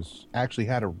stores actually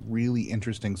had a really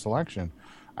interesting selection.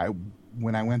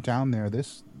 When I went down there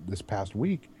this past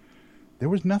week, there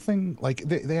was nothing, like,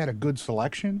 they had a good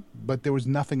selection, but there was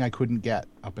nothing I couldn't get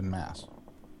up in Mass.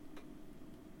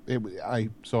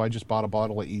 So I just bought a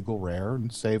bottle of Eagle Rare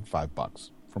and saved $5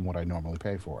 from what I normally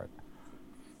pay for it.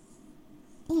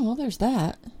 Oh, well, there's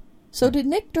that. So did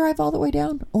Nick drive all the way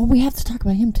down? Oh, we have to talk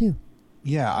about him too.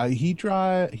 Yeah, he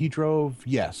drove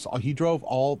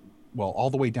all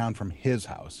the way down from his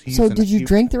house. So did you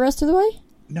drink the rest of the way?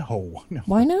 No.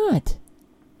 Why not?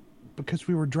 Because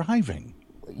we were driving.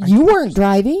 You weren't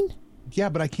driving? Yeah,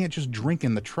 but I can't just drink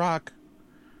in the truck.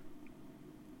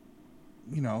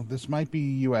 This might be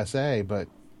USA, but,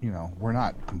 we're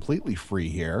not completely free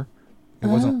here. It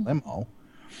wasn't a limo.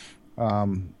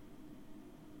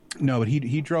 No, but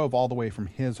he drove all the way from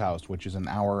his house, which is an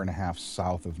hour and a half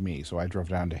south of me. So I drove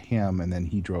down to him, and then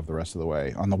he drove the rest of the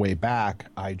way. On the way back,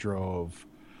 I drove,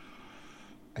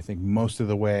 I think, most of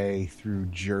the way through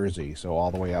Jersey, so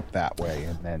all the way up that way,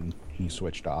 and then he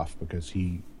switched off because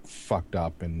he fucked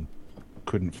up and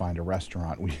couldn't find a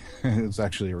restaurant. It's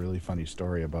actually a really funny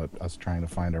story about us trying to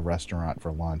find a restaurant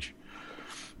for lunch,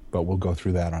 but we'll go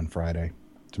through that on Friday,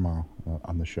 tomorrow,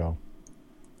 on the show.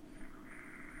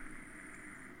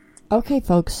 Okay,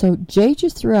 folks, so Jay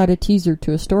just threw out a teaser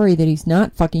to a story that he's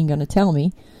not fucking going to tell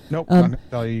me. Nope, I'm going to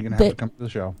tell you. You're going to have to come to the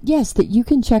show. Yes, that you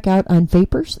can check out on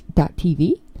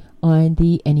vapors.tv on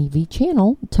the NEV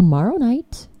channel tomorrow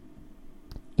night.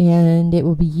 And it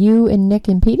will be you and Nick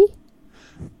and Petey?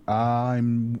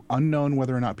 I'm unknown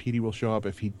whether or not Petey will show up.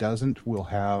 If he doesn't, we'll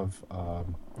have a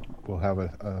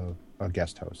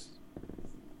guest host.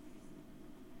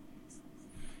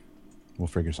 We'll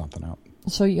figure something out.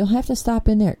 So you'll have to stop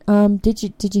in there.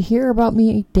 Did you hear about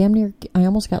me? Damn near, I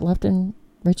almost got left in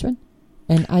Richmond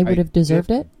and I would have deserved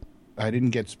it. I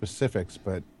didn't get specifics,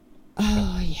 but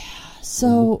oh yeah.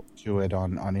 So to it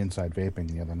on Inside Vaping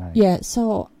the other night. Yeah.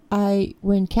 So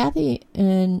when Kathy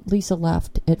and Lisa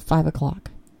left at 5:00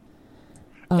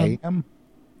 a.m.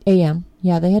 A.m.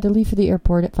 Yeah, they had to leave for the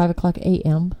airport at 5:00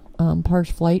 a.m.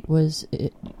 Par's flight was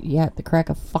at the crack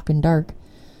of fucking dark.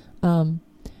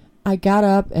 I got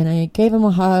up and I gave him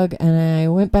a hug and I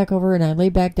went back over and I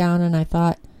laid back down and I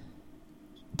thought,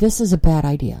 this is a bad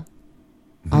idea.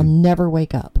 Mm-hmm. I'll never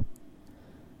wake up.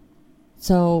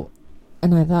 So,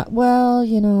 and I thought, well,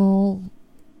 it'll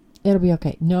be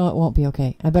okay. No, it won't be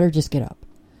okay. I better just get up.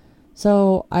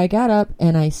 So I got up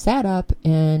and I sat up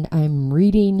and I'm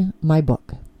reading my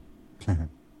book.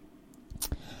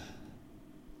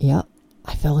 Yep,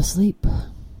 I fell asleep.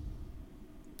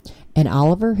 And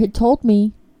Oliver had told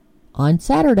me on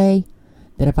Saturday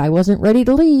that if I wasn't ready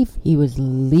to leave, he was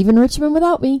leaving Richmond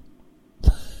without me.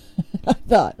 I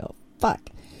thought, oh, fuck.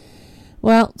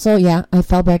 Well, so yeah, I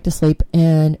fell back to sleep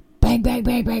and bang, bang,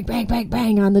 bang, bang, bang, bang,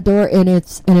 bang on the door, and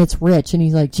it's Rich, and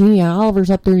he's like, Jeannie, Oliver's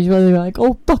up there, and he's really like,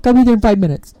 oh, fuck, I'll be there in 5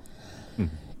 minutes.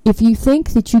 If you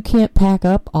think that you can't pack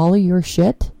up all of your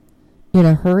shit in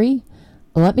a hurry,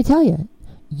 let me tell you,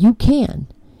 you can.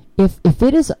 If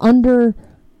it is under...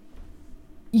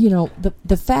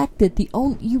 the fact that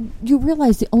you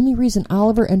realize the only reason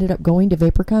Oliver ended up going to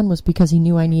VaporCon was because he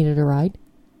knew I needed a ride.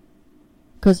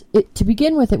 Because to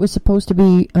begin with, it was supposed to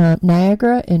be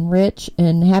Niagara and Rich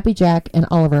and Happy Jack and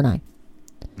Oliver and I.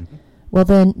 Mm-hmm. Well,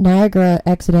 then Niagara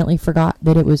accidentally forgot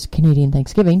that it was Canadian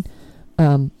Thanksgiving.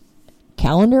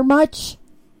 Calendar much?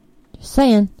 Just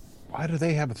saying. Why do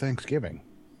they have a Thanksgiving?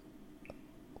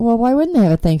 Well, why wouldn't they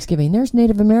have a Thanksgiving? There's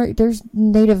Native Americans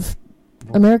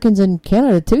in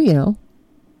Canada too,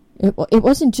 It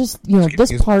wasn't just,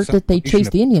 this part that they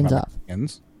chased the Indians off.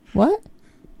 What?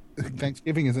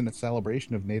 Thanksgiving isn't a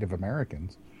celebration of Native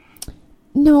Americans.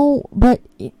 No, but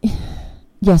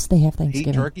yes, they have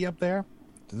Thanksgiving. Eat turkey up there?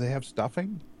 Do they have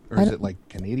stuffing? Or is it like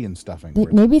Canadian stuffing?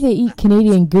 Maybe they eat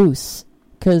Canadian goose.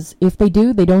 Because if they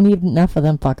do, they don't eat enough of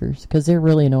them fuckers. Because they're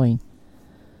really annoying.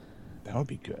 That would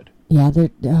be good. Yeah,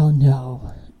 oh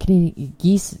no. Canadian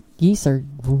geese are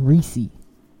greasy.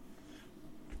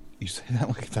 You say that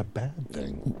like it's a bad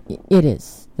thing. It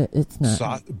is. It's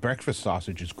not. Breakfast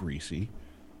sausage is greasy.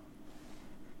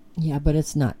 Yeah, but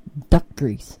it's not duck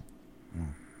grease.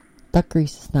 Duck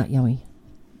grease is not yummy.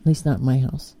 At least not in my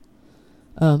house.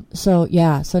 So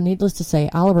needless to say,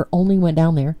 Oliver only went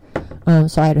down there,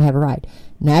 so I had to have a ride.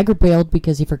 Niagara bailed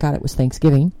because he forgot it was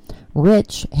Thanksgiving.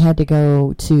 Rich had to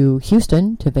go to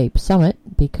Houston to Vape Summit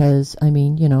because, when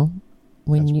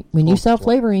you sell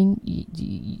flavoring,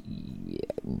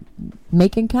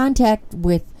 making contact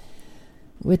with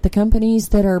the companies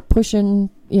that are pushing,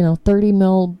 30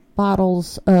 ml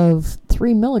bottles of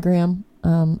 3 milligram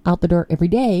out the door every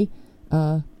day,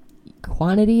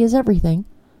 quantity is everything,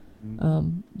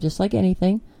 just like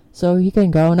anything. So he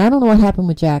couldn't go, and I don't know what happened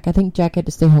with Jack. I think Jack had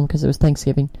to stay home because it was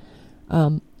Thanksgiving.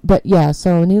 But yeah,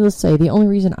 so needless to say, the only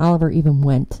reason Oliver even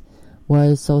went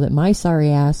was so that my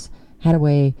sorry ass had a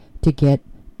way to get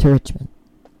to Richmond.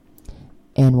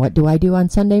 And what do I do on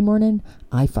Sunday morning?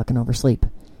 I fucking oversleep.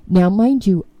 Now, mind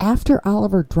you, after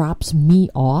Oliver drops me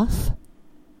off,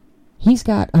 he's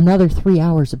got another 3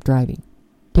 hours of driving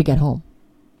to get home.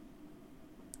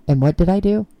 And what did I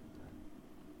do?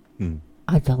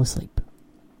 I fell asleep.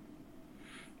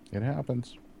 It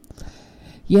happens.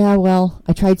 Yeah, well,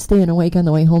 I tried staying awake on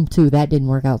the way home, too. That didn't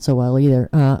work out so well, either.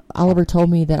 Oliver told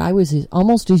me that I was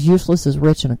almost as useless as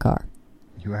Rich in a car.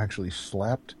 You actually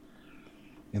slept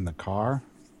in the car?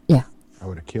 Yeah. I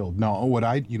would have killed. No, what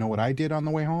I did on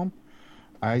the way home?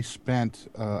 I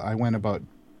went about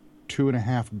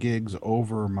 2.5 gigs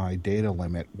over my data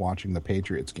limit watching the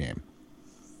Patriots game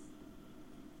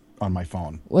on my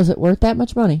phone. Was it worth that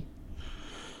much money?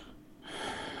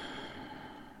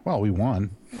 Well, we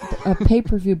won. A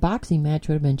pay-per-view boxing match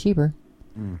would have been cheaper.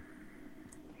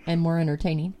 And more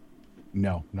entertaining.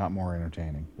 No, not more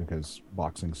entertaining, because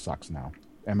boxing sucks now.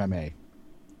 MMA.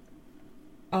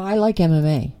 Oh, I like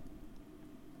MMA.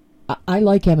 I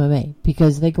like MMA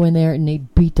because they go in there and they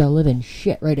beat the living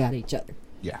shit right out of each other.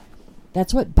 Yeah.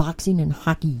 That's what boxing and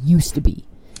hockey used to be.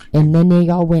 And then they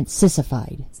all went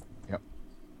sissified. Yep.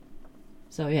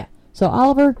 So, yeah. So,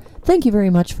 Oliver, thank you very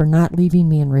much for not leaving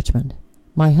me in Richmond.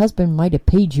 My husband might have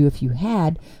paid you if you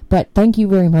had, but thank you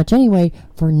very much anyway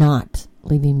for not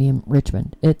leaving me in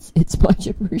Richmond. It's much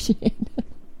appreciated.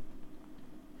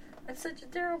 That's such a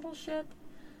terrible shit.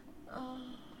 Oh.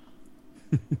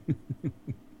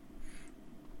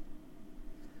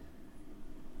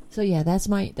 So yeah, that's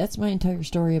my entire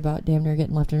story about damn near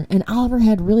getting left in. And Oliver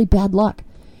had really bad luck.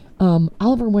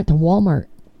 Oliver went to Walmart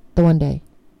the one day.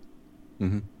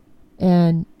 Mm-hmm.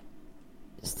 And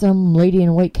some lady in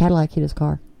a white Cadillac hit his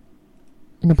car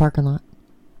in the parking lot.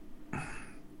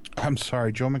 I'm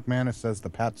sorry. Joe McManus says the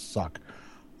Pats suck.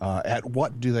 At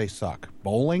what do they suck?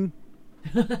 Bowling?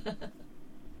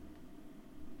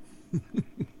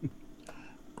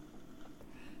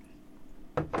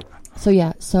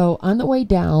 So on the way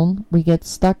down, we get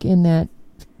stuck in that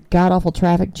god-awful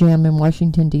traffic jam in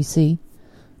Washington, D.C.,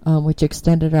 which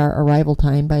extended our arrival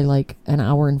time by like an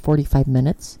hour and 45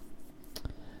 minutes.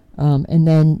 And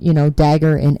then,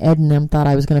 Dagger and Ed and them thought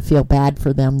I was going to feel bad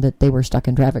for them that they were stuck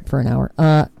in traffic for an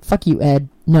hour. Fuck you, Ed.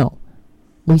 No.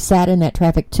 We sat in that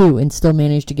traffic too and still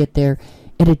managed to get there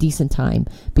at a decent time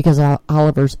because of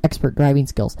Oliver's expert driving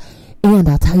skills. And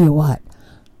I'll tell you what,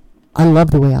 I love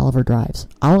the way Oliver drives.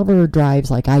 Oliver drives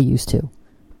like I used to.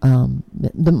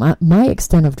 My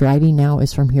extent of driving now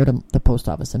is from here to the post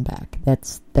office and back.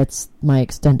 That's my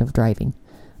extent of driving.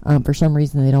 For some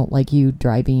reason, they don't like you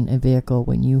driving a vehicle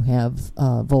when you have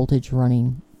voltage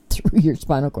running through your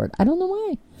spinal cord. I don't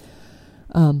know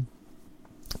why.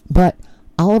 But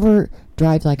Oliver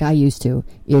drives like I used to.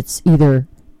 It's either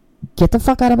get the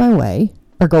fuck out of my way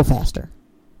or go faster.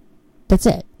 That's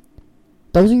it.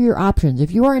 Those are your options.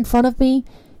 If you are in front of me,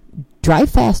 drive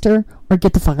faster or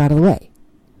get the fuck out of the way.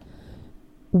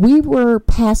 We were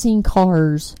passing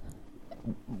cars.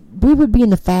 We would be in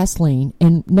the fast lane,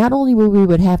 and not only would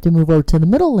we have to move over to the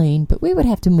middle lane, but we would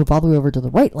have to move all the way over to the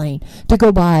right lane to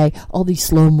go by all these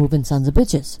slow-moving sons of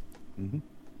bitches. Mm-hmm.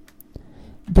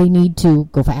 They need to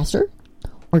go faster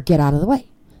or get out of the way.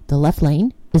 The left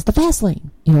lane is the fast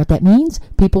lane. You know what that means?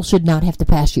 People should not have to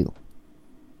pass you.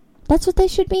 That's what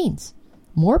that should means.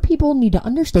 More people need to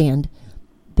understand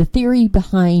the theory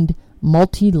behind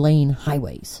multi-lane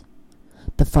highways.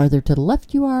 The farther to the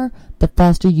left you are, the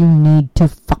faster you need to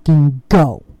fucking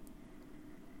go.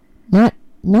 Not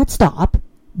stop.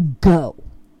 Go.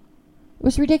 It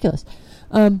was ridiculous.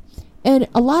 And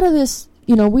a lot of this,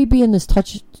 we'd be in this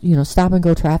stop and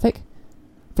go traffic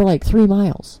for like 3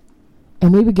 miles.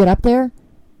 And we would get up there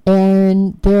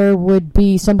and there would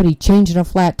be somebody changing a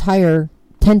flat tire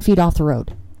 10 feet off the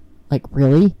road. Like,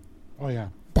 really? Oh, yeah.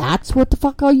 That's what the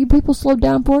fuck all you people slowed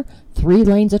down for? 3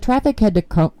 lanes of traffic had to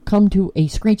come to a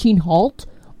screeching halt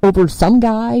over some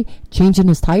guy changing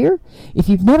his tire? If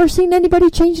you've never seen anybody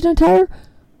changing a tire,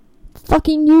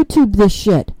 fucking YouTube this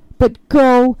shit. But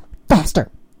go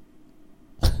faster.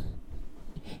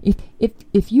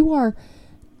 If you are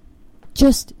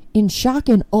just in shock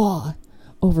and awe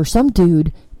over some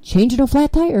dude changing a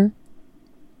flat tire,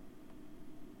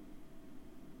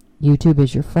 YouTube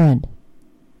is your friend.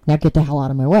 Now get the hell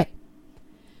out of my way.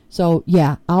 So,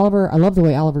 yeah, Oliver, I love the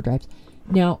way Oliver drives.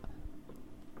 Now,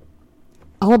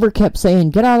 Oliver kept saying,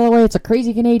 get out of the way, it's a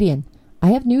crazy Canadian. I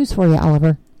have news for you,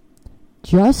 Oliver.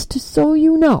 Just so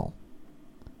you know,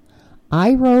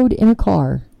 I rode in a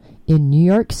car in New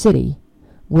York City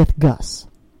with Gus.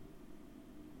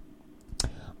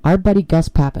 Our buddy Gus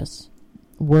Pappas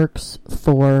works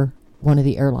for one of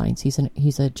the airlines.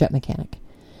 He's a jet mechanic.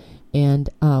 And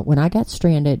when I got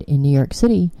stranded in New York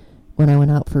City, when I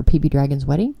went out for PB Dragon's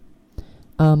wedding,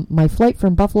 my flight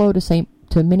from Buffalo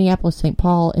to Minneapolis, St.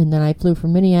 Paul, and then I flew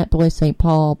from Minneapolis, St.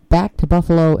 Paul, back to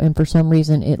Buffalo, and for some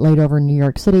reason it laid over in New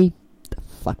York City.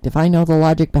 Fucked if I know the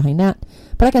logic behind that.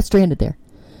 But I got stranded there.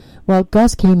 Well,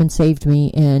 Gus came and saved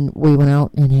me, and we went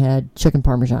out and had chicken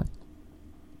parmesan.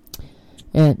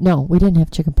 And no, we didn't have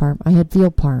chicken parm. I had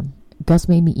veal parm. Gus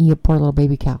made me eat a poor little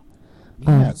baby cow.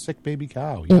 Yeah, sick baby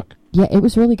cow. Yuck. It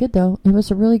was really good, though. It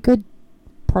was a really good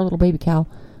poor little baby cow.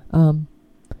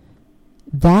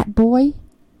 That boy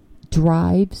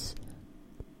drives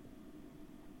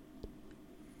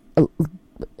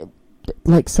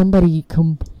like somebody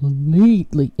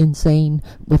completely insane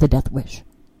with a death wish.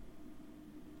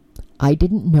 I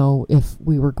didn't know if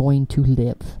we were going to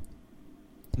live.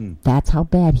 That's how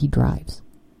bad he drives.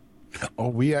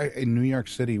 Oh, in New York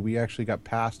City, we actually got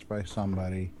passed by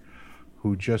somebody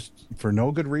who just, for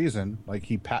no good reason, like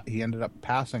he ended up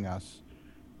passing us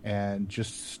and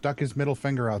just stuck his middle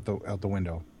finger out the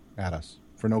window at us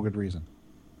for no good reason.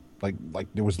 Like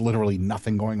there was literally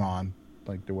nothing going on.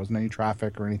 Like there wasn't any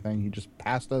traffic or anything. He just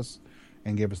passed us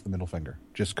and gave us the middle finger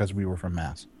just because we were from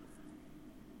Mass.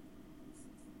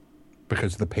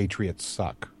 Because the Patriots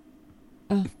suck.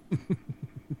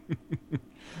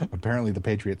 Apparently the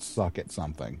Patriots suck at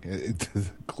something.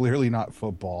 It's clearly not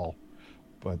football,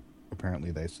 but apparently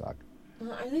they suck.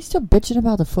 Are they still bitching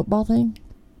about the football thing?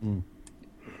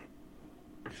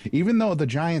 Even though the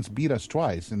Giants beat us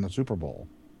twice in the Super Bowl,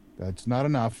 that's not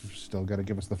enough. Still got to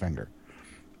give us the finger.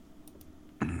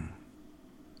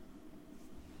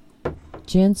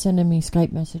 Jan's sending me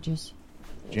Skype messages.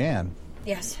 Jan?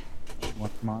 Yes. She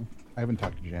want to come on? I haven't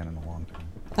talked to Jan in a long time.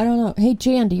 I don't know. Hey,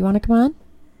 Jan, do you want to come on?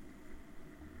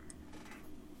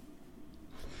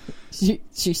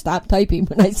 She stopped typing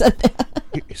when I said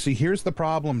that. See, here's the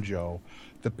problem, Joe.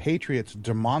 The Patriots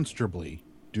demonstrably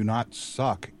do not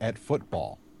suck at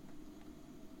football.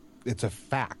 It's a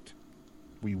fact.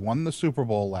 We won the Super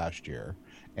Bowl last year,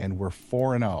 and we're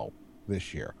 4-0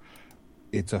 this year.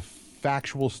 It's a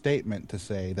factual statement to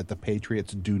say that the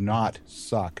Patriots do not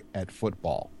suck at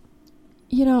football.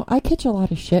 You know, I catch a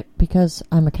lot of shit because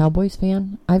I'm a Cowboys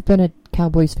fan. I've been a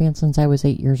Cowboys fan since I was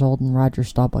 8 years old, and Roger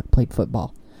Staubach played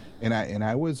football. And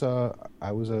I was a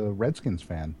Redskins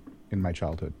fan in my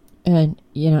childhood. And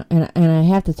you know, and I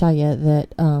have to tell you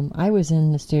that I was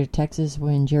in the state of Texas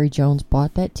when Jerry Jones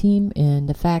bought that team, and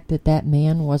the fact that that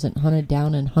man wasn't hunted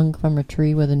down and hung from a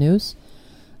tree with a noose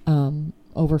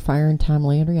over firing Tom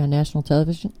Landry on national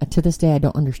television. To this day, I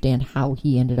don't understand how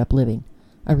he ended up living.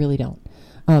 I really don't.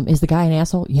 Is the guy an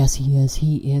asshole? Yes, he is.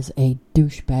 He is a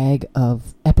douchebag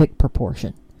of epic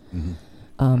proportion.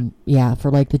 Mm-hmm. Yeah, for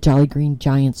like the Jolly Green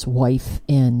Giant's wife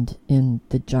and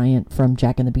the giant from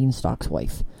Jack and the Beanstalk's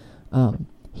wife.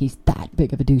 He's that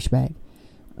big of a douchebag.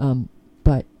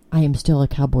 But I am still a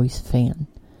Cowboys fan.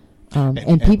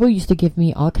 And people used to give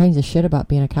me all kinds of shit about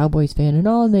being a Cowboys fan.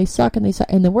 And they suck and they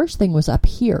suck. And the worst thing was up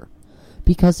here.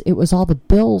 Because it was all the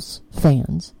Bills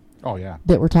fans. Oh, yeah.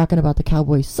 That were talking about the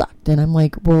Cowboys sucked. And I'm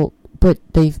like, well, but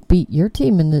they've beat your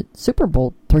team in the Super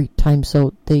Bowl 3 times.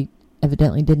 So they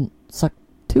evidently didn't suck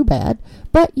too bad.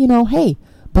 But, you know, hey,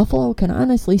 Buffalo can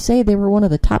honestly say they were one of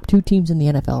the top 2 teams in the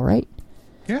NFL, right?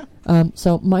 Yeah.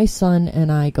 So my son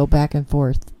and I go back and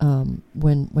forth.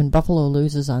 When Buffalo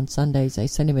loses on Sundays, I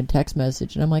send him a text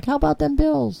message, and I'm like, how about them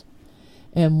Bills?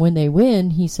 And when they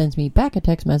win, he sends me back a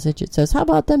text message. It says, how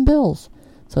about them Bills?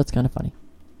 So it's kind of funny.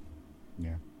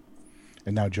 Yeah.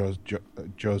 And now Joe's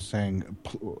saying,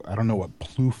 I don't know what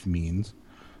ploof means.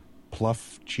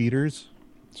 Pluff cheaters?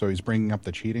 So he's bringing up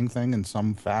the cheating thing in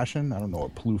some fashion? I don't know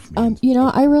what ploof means. You know,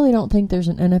 I really don't think there's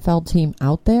an NFL team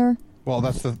out there. Well,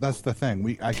 that's the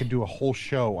thing. I could do a whole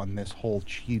show on this whole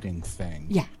cheating thing.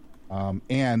 Yeah.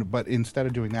 But instead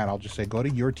of doing that, I'll just say go to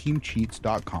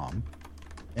yourteamcheats.com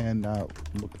and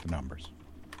look at the numbers.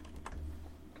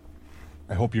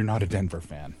 I hope you're not a Denver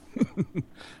fan.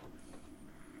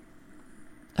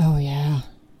 Oh yeah.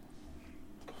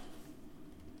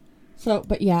 So,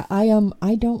 but yeah,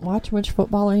 I don't watch much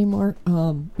football anymore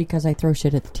because I throw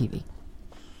shit at the TV.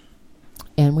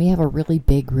 And we have a really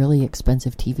big, really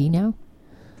expensive TV now.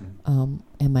 And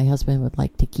my husband would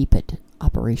like to keep it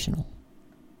operational.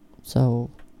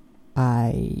 So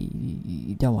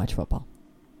I don't watch football.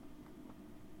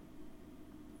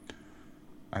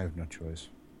 I have no choice.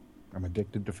 I'm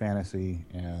addicted to fantasy,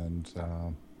 and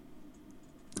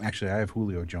actually I have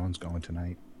Julio Jones going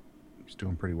tonight. He's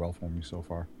doing pretty well for me so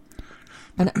far.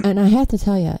 And I have to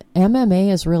tell you,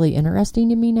 MMA is really interesting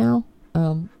to me now.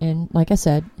 And like I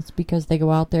said, it's because they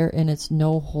go out there and it's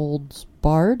no holds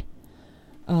barred.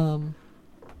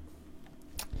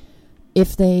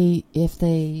 If they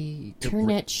turn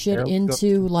that shit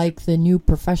into like the new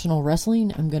professional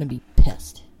wrestling, I'm going to be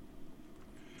pissed.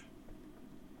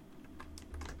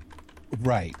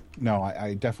 Right. No,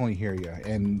 I definitely hear you.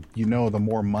 And you know, the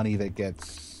more money that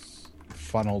gets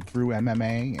funneled through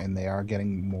MMA, and they are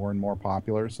getting more and more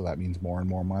popular, so that means more and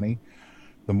more money,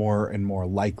 the more and more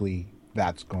likely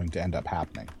that's going to end up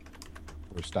happening.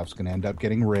 Where stuff's going to end up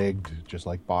getting rigged, just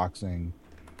like boxing.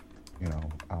 You know,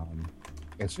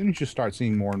 as soon as you start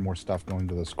seeing more and more stuff going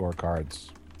to the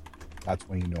scorecards, that's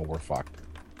when you know we're fucked.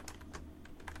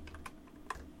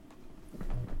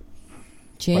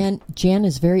 Jan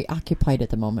is very occupied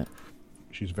at the moment.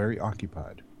 She's very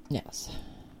occupied. Yes.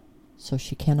 So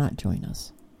she cannot join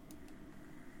us.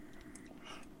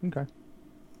 Okay.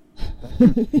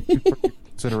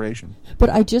 Consideration. But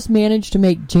I just managed to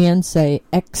make Jan say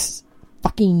X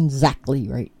fucking exactly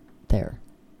right there.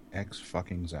 X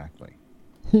fucking exactly.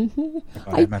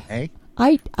 MMA?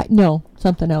 I no,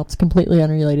 something else completely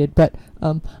unrelated, but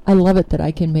I love it that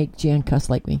I can make Jan cuss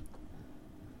like me.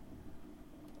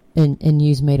 And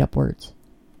use made up words,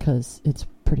 because it's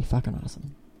pretty fucking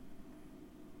awesome.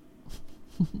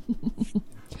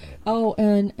 Oh,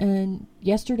 and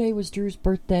yesterday was Drew's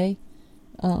birthday.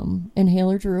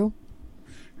 Inhaler Drew.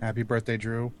 Happy birthday,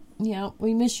 Drew. Yeah,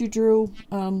 we miss you, Drew.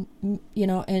 You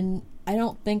know, and I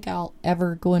don't think I'll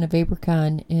ever go in a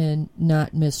VaporCon and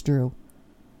not miss Drew.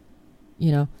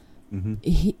 You know,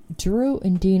 Drew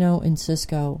and Dino and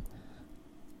Cisco,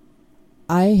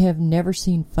 I have never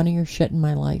seen funnier shit in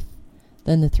my life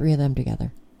than the 3 of them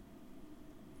together.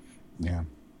 Yeah.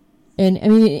 And, I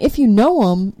mean, if you know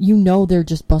them, you know they're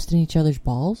just busting each other's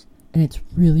balls. And it's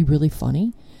really, really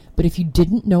funny. But if you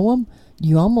didn't know them,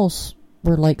 you almost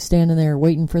were like standing there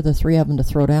waiting for the three of them to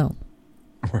throw down.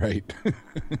 Right.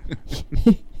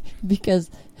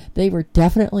 Because they were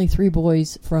definitely three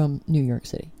boys from New York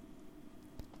City.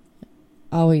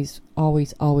 Always,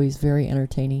 always, always very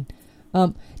entertaining.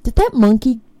 Did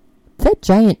that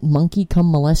giant monkey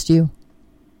come molest you?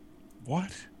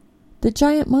 What? The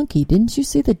giant monkey. Didn't you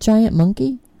see the giant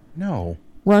monkey? No.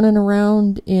 Running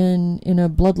around in a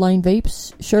Bloodline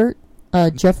Vapes shirt?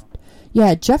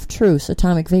 Jeff Truce,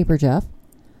 Atomic Vapor Jeff.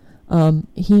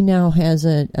 He now has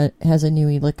a new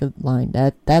e-liquid line.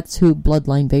 That's who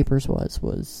Bloodline Vapors was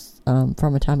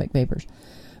from Atomic Vapors.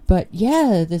 But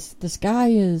yeah, this guy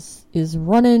is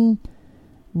running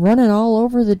all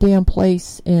over the damn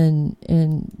place, and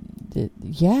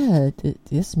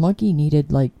this monkey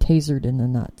needed like tasered in the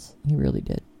nuts. He really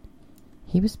did.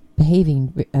 He was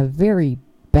behaving a very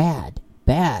bad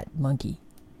monkey.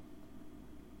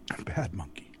 Bad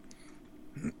monkey.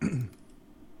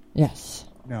 Yes.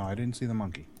 No, I didn't see the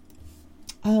monkey.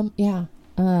 Yeah.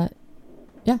 I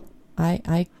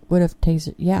would have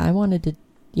tasered. Yeah, I wanted to.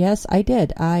 Yes, I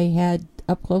did. I had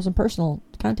up close and personal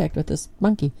contact with this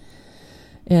monkey.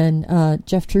 And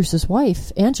Jeff Truce's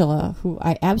wife, Angela, who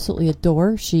I absolutely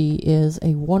adore. She is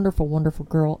a wonderful, wonderful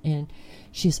girl, and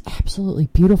she's absolutely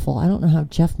beautiful. I don't know how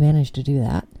Jeff managed to do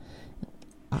that.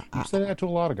 You say that to a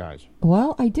lot of guys.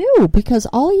 Well, I do, because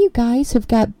all you guys have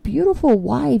got beautiful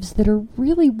wives that are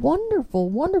really wonderful,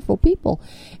 wonderful people.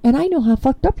 And I know how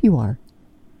fucked up you are.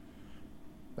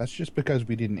 That's just because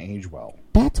we didn't age well.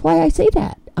 That's why I say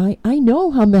that. I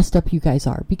know how messed up you guys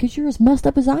are, because you're as messed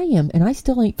up as I am, and I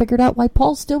still ain't figured out why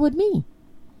Paul's still with me.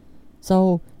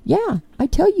 So, yeah, I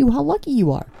tell you how lucky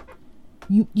you are.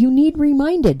 You need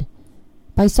reminded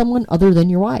by someone other than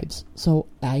your wives. So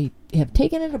I have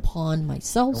taken it upon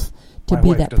myself to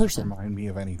be that person. My wife doesn't remind me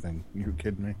of anything. You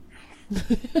kidding me?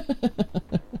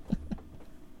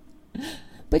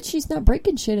 But she's not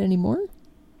breaking shit anymore.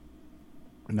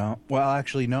 No. Well,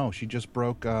 actually, no. She just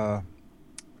broke...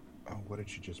 what did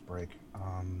she just break?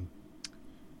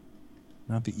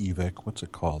 Not the eVic. What's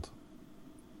it called?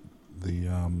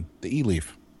 The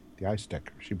e-leaf. The iStick.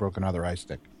 She broke another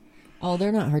iStick. Oh,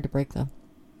 they're not hard to break, though.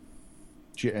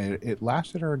 It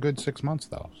lasted her a good 6 months,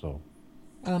 though. So,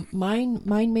 mine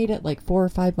made it like 4 or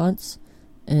 5 months,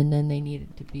 and then they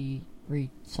needed to be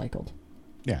recycled.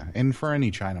 Yeah, and for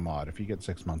any China mod, if you get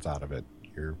 6 months out of it,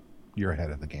 you're ahead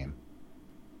of the game.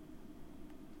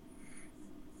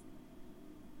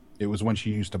 It was when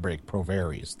she used to break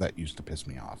Provaries that used to piss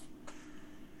me off.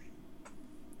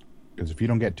 Because if you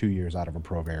don't get 2 years out of a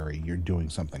Provari, you're doing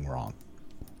something wrong.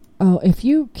 Oh, if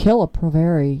you kill a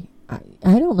Provari,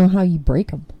 I don't know how you break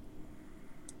them.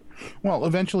 Well,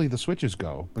 eventually the switches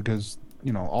go, because,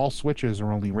 all switches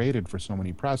are only rated for so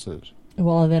many presses.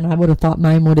 Well, then I would have thought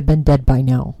mine would have been dead by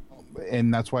now.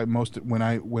 And that's why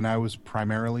when I was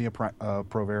primarily a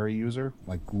Provari user,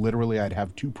 like literally I'd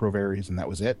have 2 Provaries and that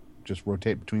was it. Just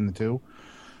rotate between the two.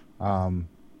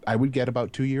 I would get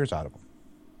about 2 years out of them.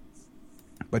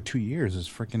 But 2 years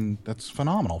is that's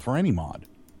phenomenal for any mod.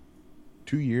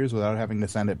 2 years without having to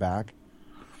send it back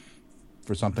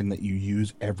for something that you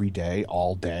use every day,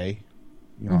 all day.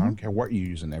 I don't care what you're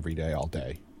using every day, all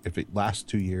day. If it lasts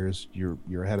 2 years,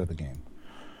 you're ahead of the game.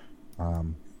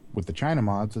 With the China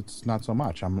mods, it's not so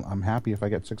much. I'm happy if I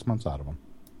get 6 months out of them.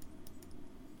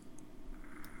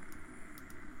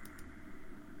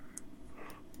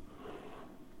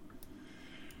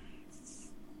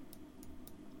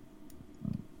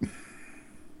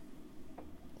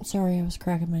 Sorry, I was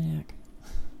cracking my neck.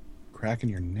 Cracking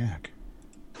your neck?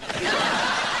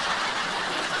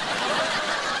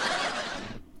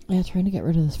 Yeah, trying to get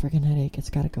rid of this freaking headache. It's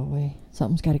got to go away.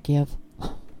 Something's got to give.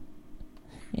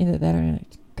 Either that or I'm going to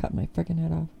cut my freaking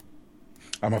head off.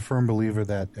 I'm a firm believer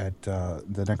that at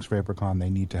the next VaporCon,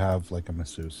 they need to have like a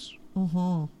masseuse.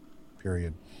 Mm-hmm.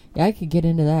 Period. Yeah, I could get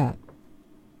into that.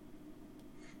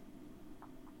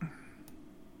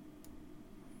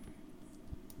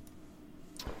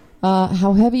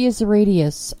 How heavy is the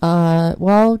radius?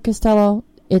 Well, Costello,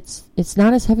 it's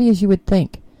not as heavy as you would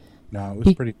think. No, it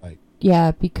was pretty light.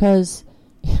 Yeah, because...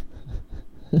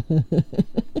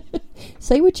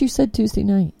 Say what you said Tuesday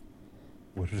night.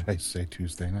 What did I say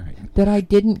Tuesday night? That I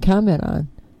didn't comment on.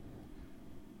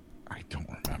 I don't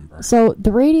remember. So,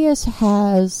 the radius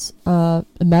has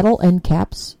metal end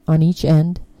caps on each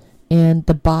end, and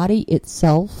the body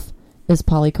itself is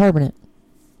polycarbonate.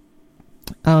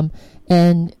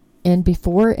 And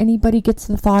before anybody gets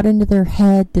the thought into their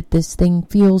head that this thing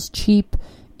feels cheap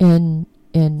and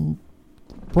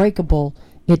breakable,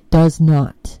 It does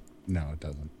not. No, it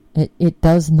doesn't. It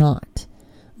does not.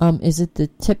 Is it the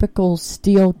typical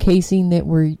steel casing that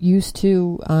we're used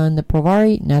to on the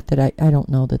Provari? Not that I don't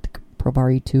know that the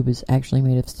Provari tube is actually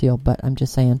made of steel, but I'm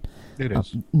just saying. It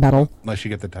is. Metal. Unless you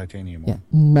get the titanium Yeah,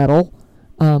 one. metal.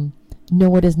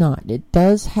 No, it is not. It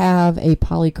does have a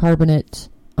polycarbonate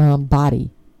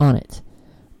body on it.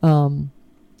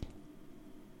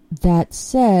 That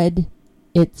said,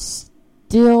 it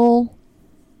still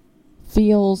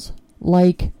feels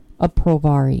like a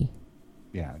Provari.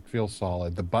 Yeah, it feels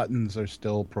solid. The buttons are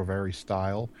still Provari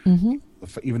style. Mm-hmm.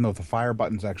 Even though the fire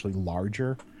button's actually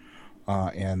larger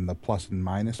and the plus and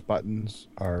minus buttons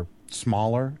are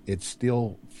smaller, it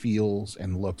still feels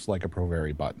and looks like a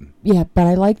Provari button. Yeah, but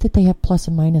I like that they have plus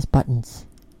and minus buttons.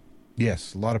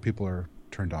 Yes, a lot of people are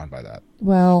turned on by that.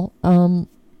 Well,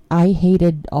 I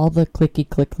hated all the clicky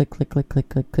click click click click click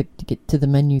click click to get to the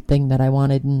menu thing that I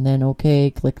wanted, and then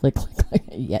okay, click click click click.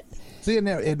 Yet. See,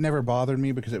 it never bothered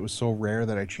me because it was so rare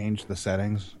that I changed the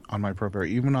settings on my Provari.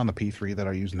 Even on the P3 that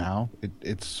I use now,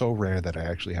 it's so rare that I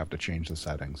actually have to change the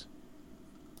settings.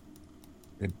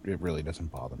 It really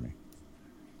doesn't bother me.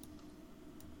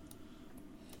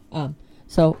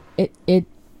 So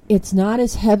it's not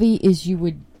as heavy as you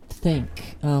would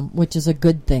think, which is a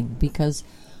good thing, because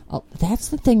that's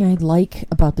the thing I like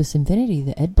about this Infinity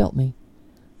that Ed built me.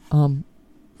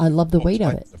 I love the weight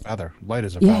of it. It's a feather. Light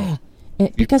as a feather.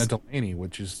 Because the Delaney,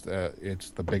 which is it's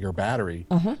the bigger battery,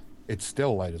 it's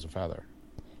still light as a feather.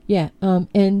 Yeah,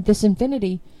 and this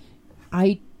Infinity,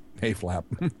 Hey, Flap.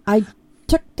 I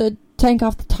took the tank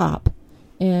off the top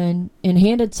and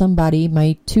handed somebody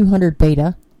my 200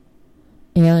 Beta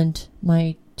and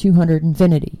my 200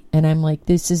 Infinity, and I'm like,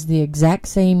 this is the exact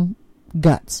same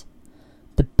guts.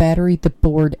 The battery, the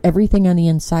board, everything on the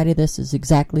inside of this is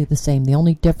exactly the same. The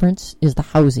only difference is the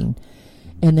housing.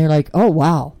 And they're like, oh,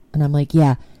 wow. And I'm like,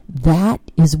 yeah, that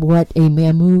is what a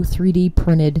Mamu 3D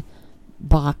printed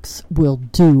box will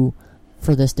do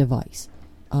for this device.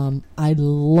 I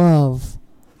love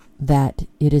that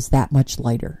it is that much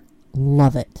lighter.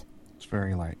 Love it. It's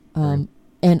very light. And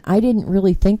I didn't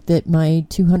really think that my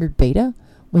 200 Beta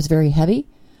was very heavy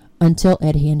until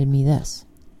Ed handed me this.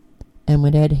 And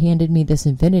when Ed handed me this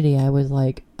Infinity, I was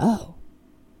like, oh,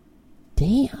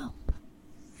 damn.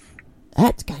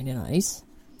 That's kind of nice.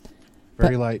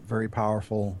 Very light, very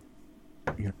powerful.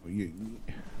 You know,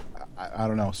 I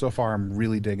don't know. So far, I'm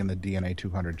really digging the DNA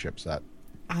 200 chipset.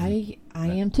 I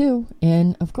am too.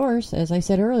 And of course, as I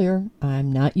said earlier,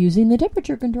 I'm not using the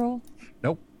temperature control.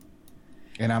 Nope.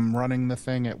 And I'm running the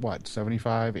thing at what,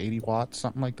 75, 80 watts,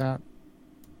 something like that.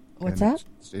 What's that?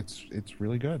 It's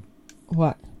really good.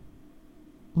 What?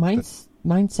 Mine's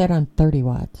set on 30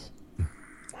 watts.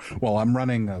 Well, I'm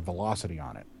running a velocity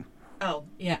on it. Oh,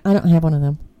 yeah. I don't have one of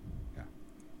them. Yeah.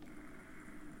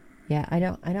 Yeah, I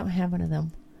don't have one of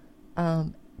them.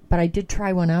 But I did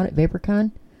try one out at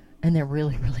VaporCon, and they're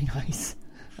really, really nice.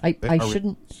 I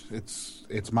shouldn't...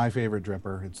 It's my favorite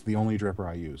dripper. It's the only dripper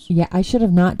I use. Yeah, I should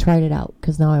have not tried it out,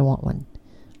 because now I want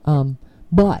one.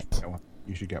 But...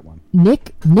 You should get one.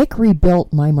 Nick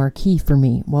rebuilt my marquee for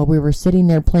me while we were sitting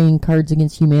there playing Cards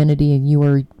Against Humanity, and you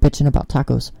were bitching about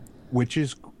tacos. Which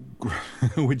is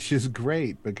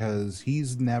great, because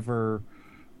he's never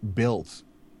built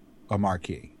a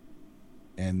marquee.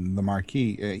 And the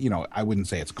marquee, I wouldn't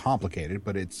say it's complicated,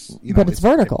 but it's it's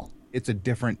vertical. It's a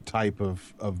different type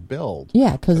of build.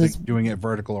 Yeah, because it's doing it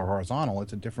vertical or horizontal.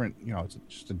 It's a different, it's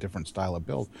just a different style of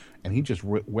build, and he just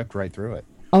whipped right through it.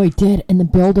 Oh, he did, and the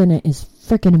build in it is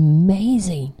freaking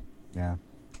amazing. Yeah.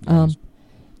 The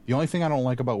only thing I don't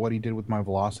like about what he did with my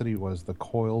velocity was the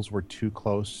coils were too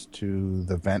close to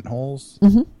the vent holes.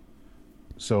 Mm-hmm.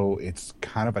 So it's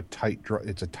kind of a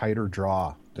it's a tighter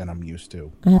draw than I'm used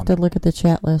to. I have to look at the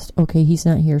chat list. Okay, he's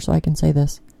not here, so I can say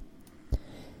this.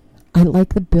 I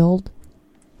like the build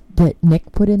that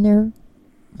Nick put in there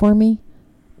for me.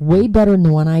 Way better than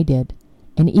the one I did.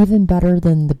 And even better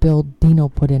than the build Dino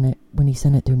put in it when he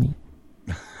sent it to me.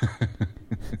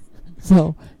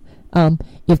 So,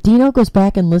 if Dino goes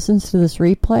back and listens to this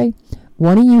replay,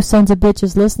 one of you sons of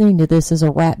bitches listening to this is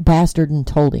a rat bastard and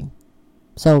told him.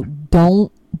 So,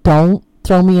 don't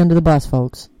throw me under the bus,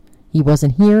 folks. He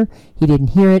wasn't here. He didn't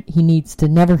hear it. He needs to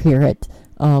never hear it.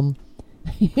 Well,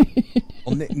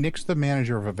 Nick's the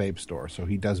manager of a vape store, so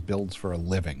he does builds for a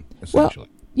living, essentially.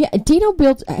 Well, yeah, Dino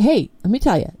builds... Hey, let me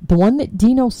tell you. The one that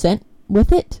Dino sent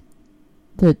with it,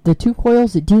 the two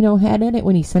coils that Dino had in it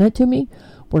when he sent it to me,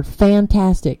 were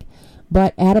fantastic.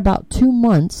 But at about 2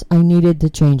 months, I needed to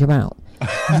change them out.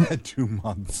 2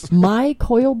 months. My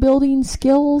coil building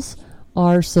skills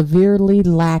are severely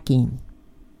lacking,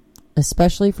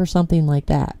 especially for something like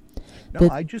that. No,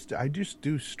 I just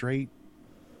do straight.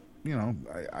 You know,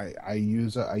 I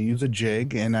use a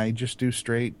jig, and I just do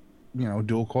straight,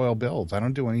 dual coil builds. I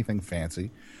don't do anything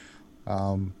fancy.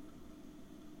 And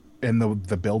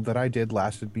the build that I did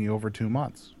lasted me over 2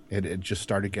 months. It just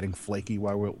started getting flaky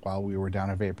while we were down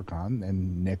at VaporCon,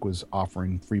 and Nick was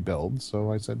offering free builds,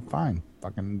 so I said, "Fine,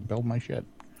 fucking build my shit."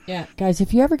 Yeah, guys,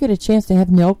 if you ever get a chance to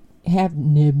have Nick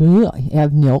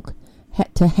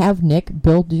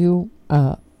build you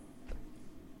to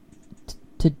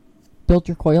build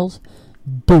your coils,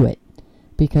 do it,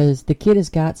 because the kid has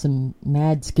got some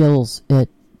mad skills at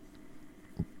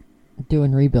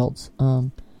doing rebuilds.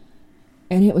 And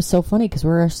it was so funny because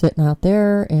we're sitting out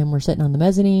there and we're sitting on the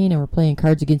mezzanine and we're playing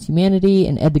Cards Against Humanity,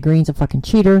 and Ed the Green's a fucking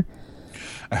cheater.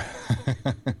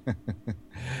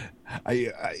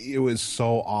 It was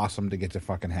so awesome to get to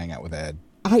fucking hang out with Ed.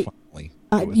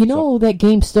 That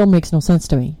game still makes no sense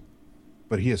to me.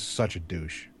 But he is such a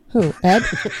douche. Who, Ed?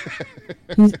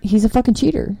 he's a fucking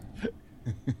cheater.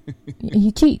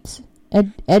 He cheats.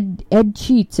 Ed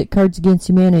cheats at Cards Against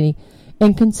Humanity,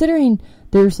 and considering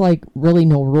there's like really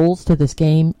no rules to this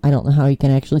game, I don't know how he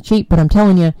can actually cheat, but I'm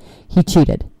telling you, he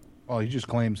cheated. Well, he just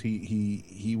claims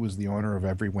he was the owner of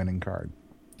every winning card.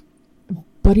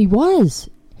 But he was.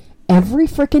 Every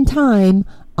freaking time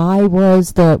I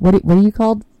was the what are you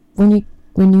called when you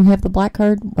have the black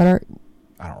card? I don't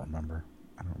remember.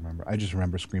 I just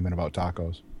remember screaming about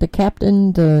tacos. The captain,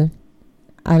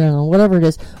 I don't know, whatever it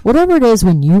is. Whatever it is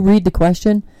when you read the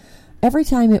question, every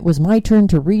time it was my turn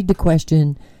to read the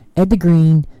question, Ed the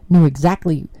Green knew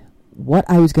exactly what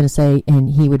I was going to say,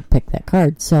 and he would pick that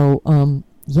card. So,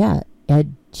 yeah,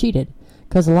 Ed cheated.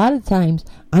 Because a lot of times,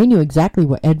 I knew exactly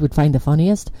what Ed would find the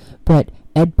funniest, but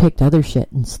Ed picked other shit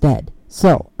instead.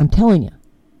 So, I'm telling you,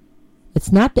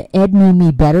 it's not that Ed knew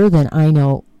me better than I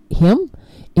know him.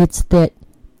 It's that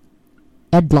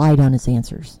Ed lied on his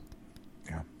answers.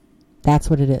 Yeah. That's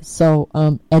what it is. So,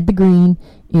 Ed the Green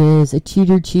is a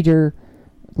cheater,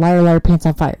 liar, pants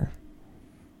on fire.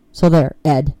 So there,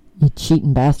 Ed, you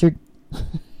cheating bastard.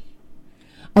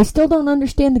 I still don't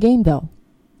understand the game, though.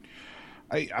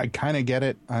 I kind of get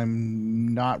it.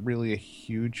 I'm not really a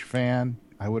huge fan.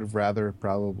 I would have rather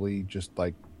probably just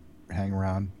like hang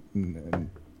around and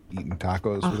eating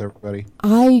tacos with everybody.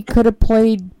 I could have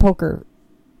played poker.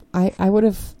 I would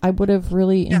have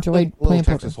really enjoyed playing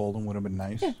poker. Texas Hold'em would have been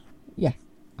nice. Yeah.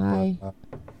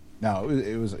 No,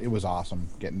 it was awesome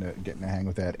getting to hang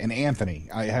with Ed and Anthony.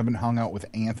 I haven't hung out with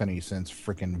Anthony since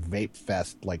freaking Vape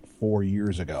Fest like 4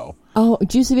 years ago. Oh,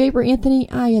 Juicy Vapor Anthony,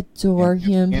 I adore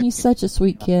him. He's such a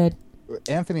sweet kid.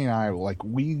 Anthony and I,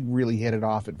 we really hit it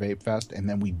off at Vape Fest, and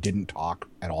then we didn't talk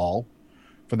at all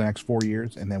for the next 4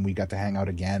 years, and then we got to hang out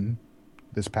again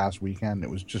this past weekend. It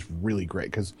was just really great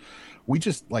because we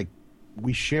just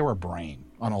we share a brain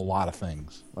on a lot of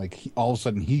things. All of a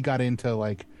sudden he got into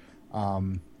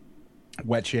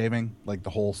wet shaving, the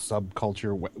whole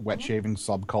subculture, wet shaving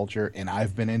subculture, and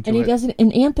I've been into it. And he doesn't.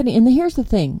 And Anthony. And here's the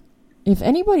thing: if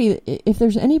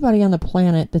there's anybody on the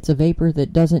planet that's a vapor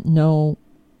that doesn't know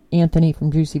Anthony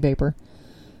from Juicy Vapor,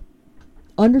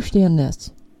 understand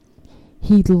this: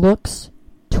 he looks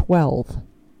 12.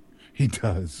 He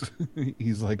does.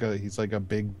 he's like a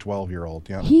big 12-year-old.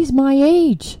 Yeah. He's my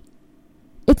age.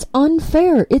 It's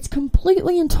unfair. It's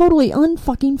completely and totally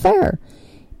unfucking fair.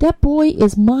 That boy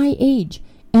is my age,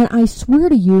 and I swear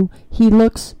to you, he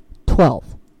looks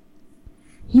 12.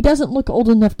 He doesn't look old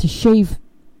enough to shave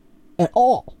at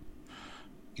all.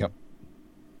 Yep.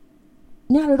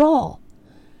 Not at all.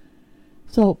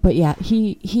 So, but yeah,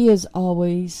 he is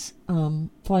always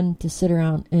fun to sit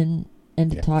around and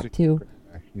to talk to.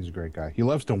 He's a great guy. He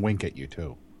loves to wink at you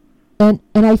too. And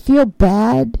I feel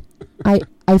bad.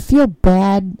 I feel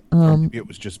bad. Maybe it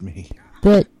was just me.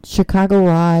 That Chicago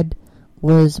Rod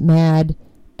was mad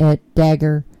at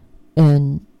Dagger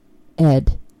and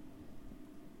Ed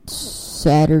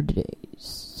Friday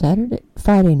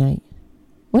night.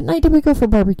 What night did we go for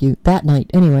barbecue? That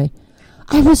night, anyway.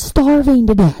 I was starving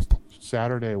to death.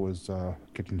 Saturday was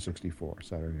Kitchen 64,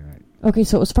 Saturday night. Okay,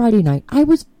 so it was Friday night. I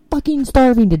was fucking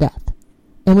starving to death.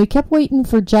 And we kept waiting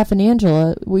for Jeff and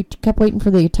Angela. We kept waiting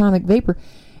for the atomic vapor.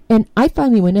 And I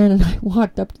finally went in and I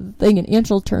walked up to the thing, and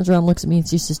Angela turns around and looks at me and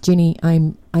she says, "Jeannie,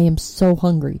 I am so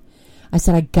hungry." I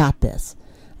said, "I got this."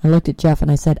 I looked at Jeff and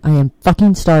I said, "I am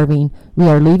fucking starving. We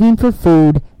are leaving for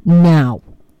food now.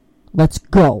 Let's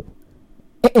go."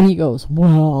 And he goes,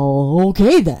 "Well,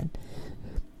 okay then."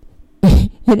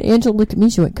 And Angela looked at me,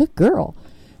 she went, "Good girl."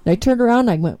 And I turned around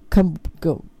and I went,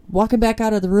 go walking back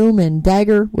out of the room, and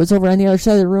Dagger was over on the other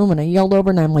side of the room, and I yelled over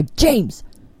and I'm like, "James,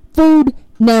 food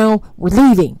now, we're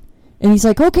leaving." And he's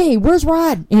like, okay, where's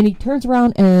Rod? And he turns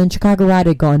around and Chicago Rod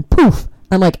had gone poof.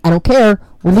 I'm like, I don't care.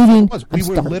 We're leaving. We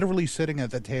were literally sitting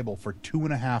at the table for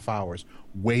 2.5 hours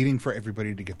waiting for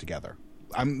everybody to get together.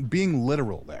 I'm being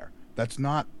literal there. That's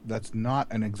not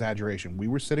an exaggeration. We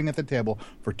were sitting at the table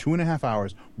for 2.5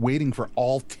 hours waiting for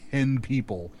all 10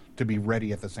 people to be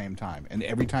ready at the same time. And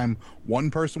every time one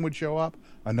person would show up,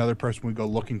 another person would go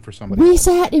looking for somebody else.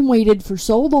 Sat and waited for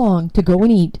so long to go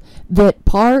and eat that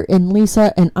Par and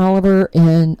Lisa and Oliver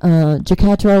and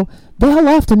Jacatro, they all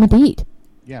left him to eat.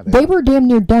 Yeah, they were damn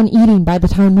near done eating by the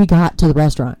time we got to the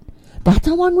restaurant. That's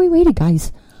how long we waited,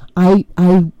 guys. I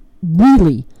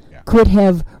really could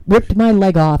have ripped my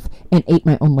leg off and ate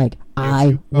my own leg.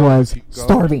 I was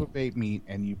starving. If you go to a vape meet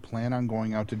and you plan on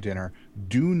going out to dinner,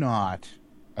 do not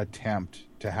attempt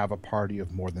to have a party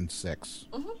of more than 6.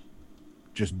 Mm-hmm.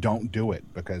 Just don't do it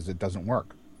because it doesn't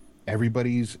work.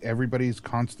 Everybody's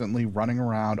constantly running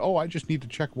around. Oh, I just need to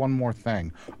check one more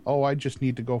thing. Oh, I just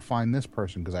need to go find this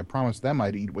person because I promised them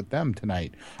I'd eat with them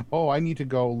tonight. Oh, I need to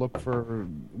go look for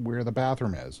where the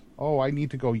bathroom is. Oh, I need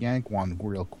to go yank one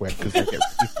real quick because I get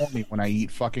really horny when I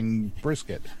eat fucking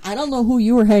brisket. I don't know who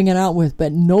you were hanging out with,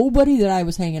 but nobody that I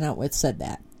was hanging out with said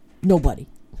that. Nobody.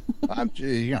 I'm,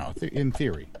 in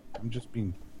theory, I'm just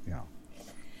being,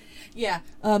 Yeah.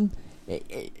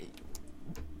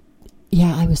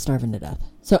 Yeah, I was starving to death.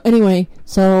 So anyway,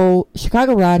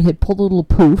 Chicago Rod had pulled a little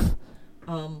poof,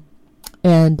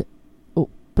 and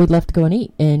we left to go and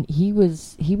eat. And he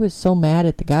was so mad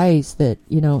at the guys that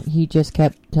he just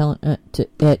kept telling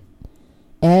at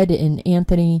Ed and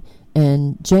Anthony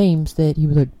and James that he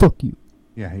was like, "Fuck you."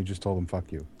 Yeah, he just told them,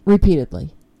 "Fuck you,"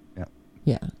 repeatedly. Yeah.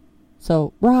 Yeah.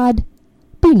 So Rod,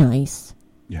 be nice.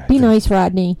 Yeah, be nice,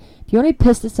 Rodney. If you want to be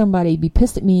pissed at somebody, be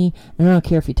pissed at me, and I don't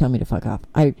care if you tell me to fuck off.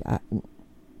 I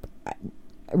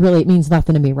really, it means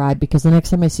nothing to me, Rod, because the next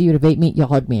time I see you at a vape meet, you'll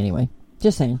hug me anyway.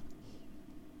 Just saying.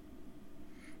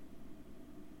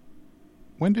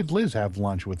 When did Liz have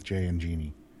lunch with Jay and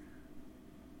Jeannie?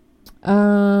 At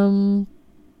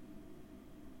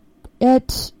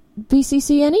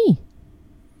VCCNE.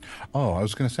 Oh, I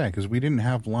was going to say, because we didn't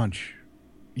have lunch.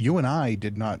 You and I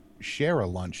did not share a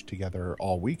lunch together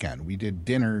all weekend. We did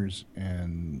dinners,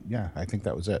 and yeah, I think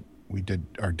that was it. We did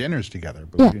our dinners together,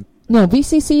 but we didn't. No,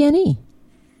 VCCNE.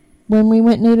 When we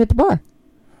went and ate at the bar.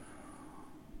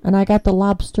 And I got the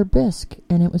lobster bisque,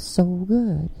 and it was so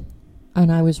good.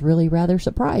 And I was really rather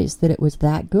surprised that it was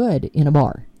that good in a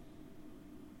bar.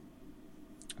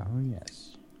 Oh,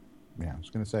 yes. Yeah, I was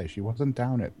going to say, she wasn't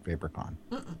down at VaporCon.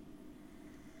 Mm-mm.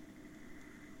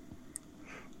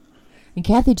 And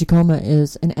Kathy Jacoma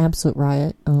is an absolute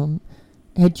riot.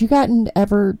 Had you gotten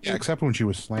ever... Yeah, except when she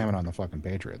was slamming on the fucking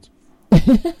Patriots.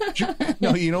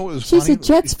 No, you know what was She's funny? a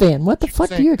Jets fan. What the fuck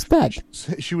do you expect?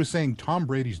 She was saying Tom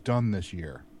Brady's done this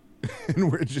year.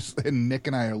 And Nick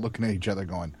and I are looking at each other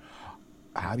going,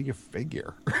 how do you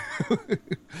figure?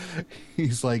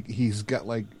 He's got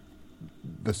like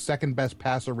the second best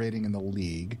passer rating in the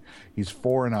league. He's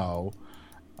 4-0.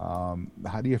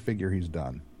 How do you figure he's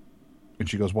done? And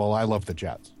she goes, well, I love the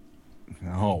Jets.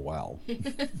 Oh, well.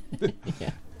 Yeah.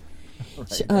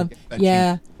 Right.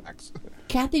 Yeah.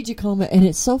 Kathy Jacoma, and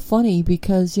it's so funny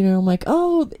because, I'm like,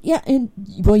 oh, yeah, and,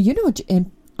 well,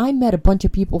 and I met a bunch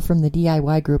of people from the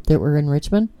DIY group that were in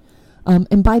Richmond.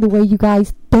 And by the way, you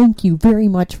guys, thank you very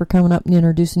much for coming up and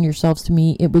introducing yourselves to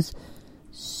me. It was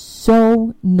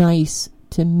so nice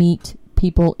to meet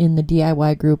people in the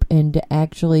DIY group and to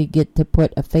actually get to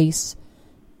put a face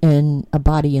and a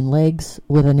body and legs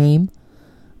with a name.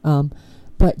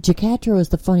 But Jacatro is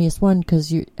the funniest one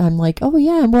because I'm like, oh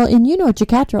yeah, well, and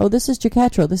Jacatro, this is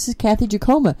Jacatro, this is Kathy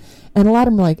Jacoma. And a lot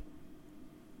of them are like,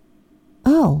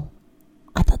 oh,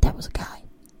 I thought that was a guy.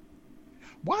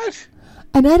 What?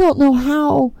 And I don't know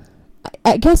how,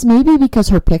 I guess maybe because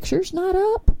her picture's not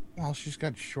up. Well, she's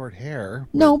got short hair.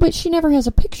 No, but she never has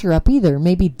a picture up either.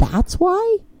 Maybe that's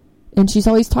why? And she's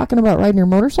always talking about riding her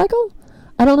motorcycle?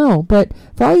 I don't know, but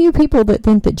for all you people that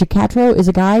think that Jacatro is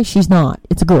a guy, she's not.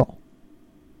 It's a girl.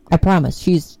 I promise.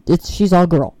 She's all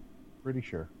girl. Pretty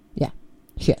sure. Yeah,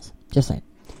 she is. Just saying.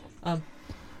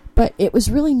 But it was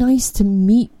really nice to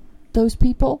meet those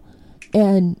people.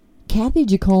 And Kathy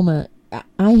Jacoma,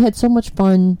 I had so much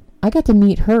fun. I got to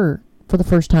meet her for the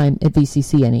first time at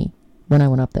VCCNE when I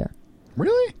went up there.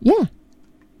 Really? Yeah.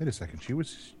 Wait a second.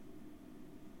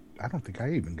 I don't think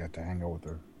I even got to hang out with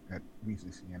her at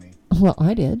VCCNE. Well,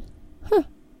 I did. Huh.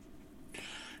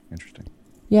 Interesting.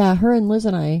 Yeah, her and Liz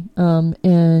and I,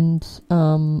 and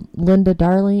Linda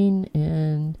Darling,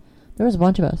 and there was a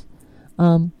bunch of us.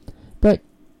 But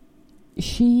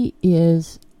she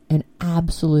is an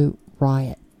absolute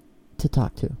riot to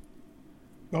talk to.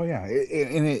 Oh yeah,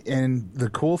 and the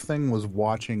cool thing was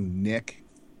watching Nick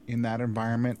in that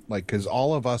environment, like because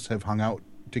all of us have hung out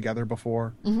together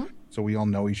before, so we all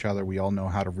know each other. We all know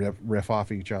how to riff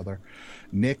off each other.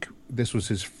 Nick, this was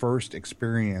his first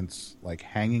experience, like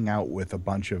hanging out with a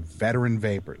bunch of veteran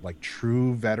vapors, like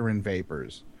true veteran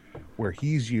vapors, where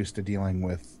he's used to dealing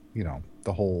with,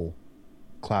 the whole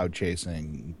cloud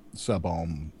chasing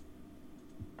sub-ohm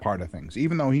part of things.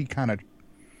 Even though he kind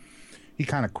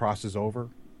of crosses over.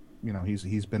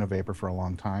 He's been a vapor for a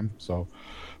long time. So,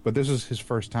 but this is his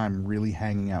first time really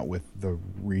hanging out with the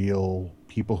real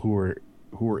people who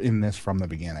were in this from the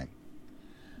beginning,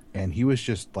 and he was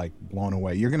just like blown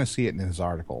away. You're going to see it in his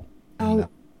article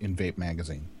in Vape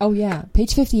Magazine. Oh yeah,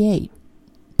 page 58.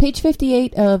 Page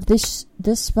 58 of this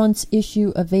month's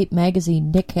issue of Vape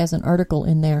Magazine. Nick has an article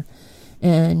in there,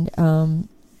 and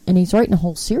he's writing a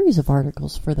whole series of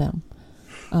articles for them.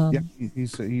 Yeah,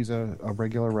 he's a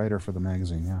regular writer for the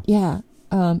magazine. Yeah.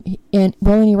 Yeah. And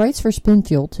he writes for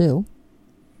Spinfuel too.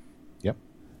 Yep.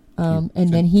 And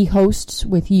then he hosts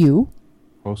with you.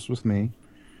 Hosts with me.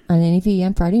 On NEV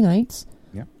on Friday nights.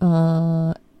 Yep. 8:00.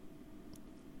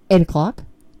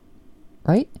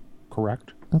 Right?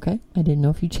 Correct. Okay. I didn't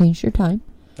know if you changed your time.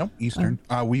 Nope, Eastern.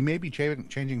 We may be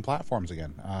changing platforms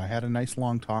again. I had a nice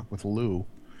long talk with Lou.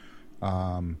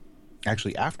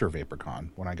 Actually, after VaporCon,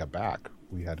 when I got back,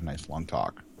 we had a nice long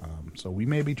talk. So we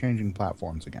may be changing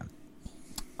platforms again.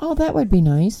 Oh, that would be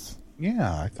nice.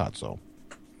 Yeah, I thought so.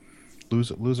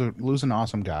 Lou's an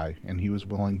awesome guy, and he was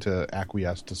willing to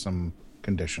acquiesce to some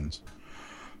conditions.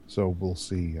 So we'll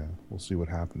see. We'll see what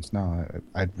happens. No,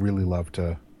 I'd really love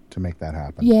to make that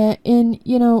happen. Yeah, and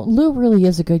Lou really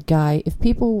is a good guy. If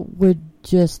people would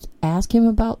just ask him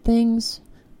about things,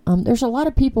 there's a lot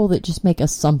of people that just make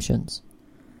assumptions.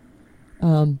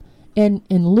 And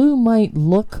Lou might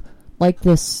look like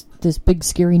this big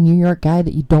scary New York guy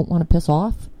that you don't want to piss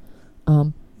off.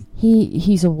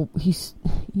 He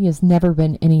has never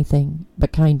been anything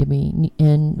but kind to me.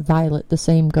 And Violet, the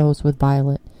same goes with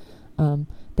Violet.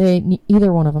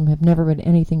 Either one of them have never been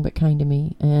anything but kind to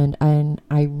me, and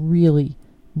I really,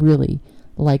 really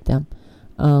like them.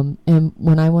 And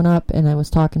when I went up and I was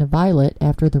talking to Violet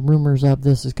after the rumors of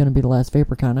this is going to be the last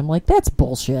VaporCon, I'm like, that's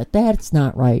bullshit. That's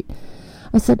not right.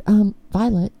 I said,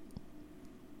 Violet,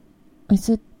 I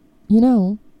said,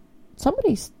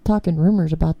 somebody's talking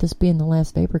rumors about this being the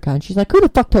last VaporCon. She's like, who the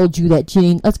fuck told you that,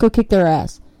 Jean? Let's go kick their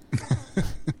ass.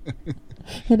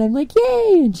 And I'm like,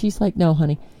 yay. And she's like, no,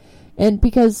 honey. And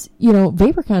because,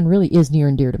 VaporCon really is near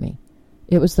and dear to me.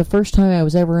 It was the first time I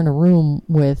was ever in a room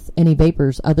with any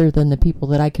vapors other than the people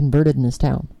that I converted in this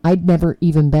town. I'd never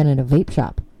even been in a vape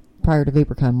shop prior to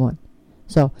VaporCon 1.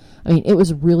 So, it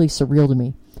was really surreal to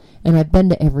me. And I've been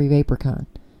to every VaporCon.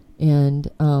 And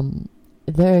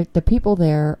the people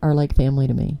there are like family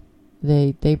to me.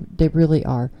 They really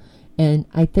are. And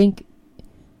I think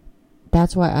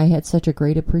that's why I had such a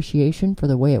great appreciation for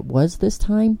the way it was this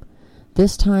time.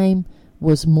 This time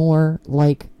was more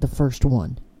like the first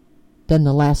one than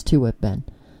the last two have been.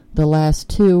 The last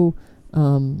two,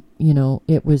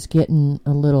 it was getting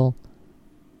a little...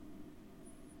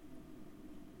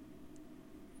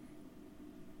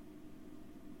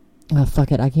 Oh,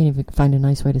 fuck it. I can't even find a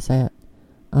nice way to say it.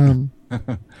 And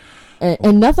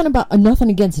nothing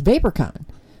against VaporCon,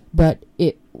 but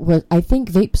it was, I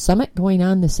think Vape Summit going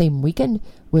on the same weekend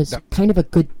was kind of a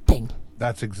good thing.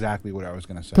 That's exactly what I was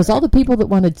going to say. Because all the people that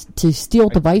wanted to steal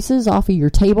devices off of your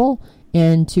table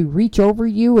and to reach over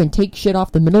you and take shit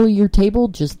off the middle of your table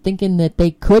just thinking that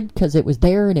they could because it was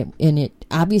there and it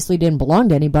obviously didn't belong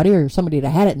to anybody or somebody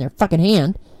that had it in their fucking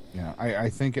hand. Yeah, I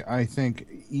think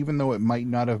even though it might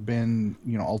not have been,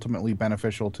 ultimately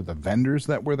beneficial to the vendors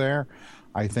that were there,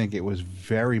 I think it was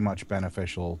very much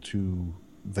beneficial to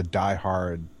the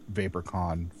diehard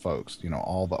VaporCon folks.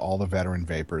 All the veteran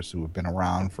vapors who have been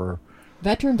around for...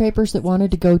 Veteran vapors that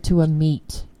wanted to go to a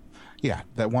meet. Yeah,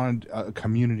 that wanted a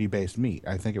community-based meet.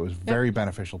 I think it was very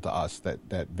beneficial to us that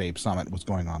Vape Summit was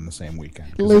going on the same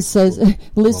weekend. Liz says,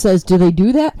 do they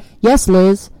do that? Yes,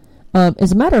 Liz.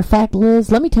 As a matter of fact,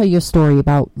 Liz, let me tell you a story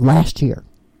about last year.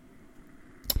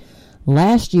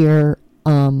 Last year,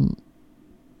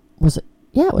 was it?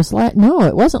 Yeah, it was no,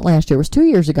 it wasn't last year. It was 2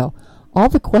 years ago. All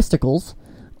the Questicles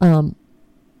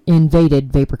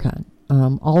invaded VaporCon.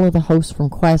 All of the hosts from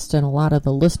Quest and a lot of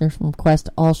the listeners from Quest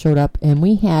all showed up, and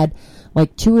we had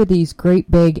like two of these great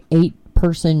big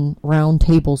 8-person round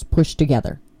tables pushed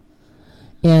together.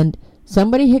 And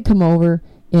somebody had come over,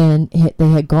 and they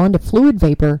had gone to Fluid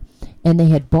Vapor, and they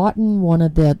had bought in one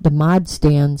of the mod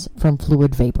stands from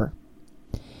Fluid Vapor.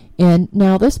 And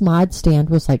now this mod stand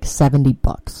was like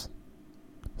 $70.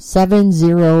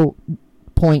 $70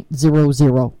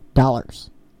 $0.00.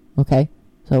 Okay?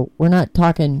 So we're not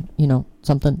talking,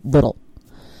 something little.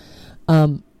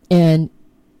 And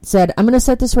said, I'm going to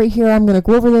set this right here. I'm going to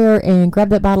go over there and grab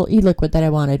that bottle of e-liquid that I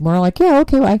wanted. And we're like, yeah,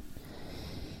 okay, bye.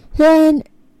 And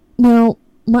now,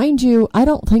 mind you, I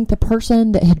don't think the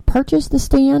person that had purchased the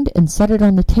stand and set it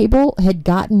on the table had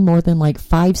gotten more than like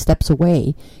 5 steps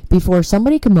away before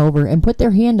somebody came over and put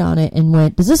their hand on it and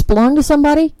went, does this belong to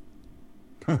somebody?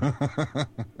 I'm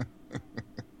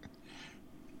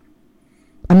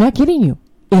not kidding you.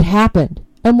 It happened.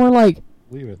 And we're like,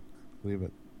 Leave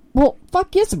it. Well,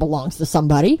 fuck yes, it belongs to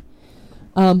somebody.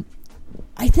 I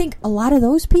think a lot of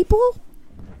those people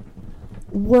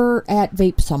were at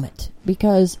Vape Summit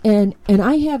because, and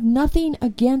I have nothing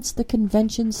against the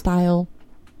convention style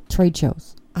trade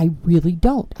shows. I really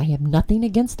don't. I have nothing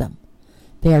against them.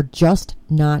 They are just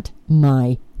not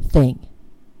my thing.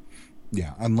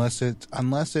 Yeah, unless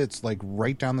it's like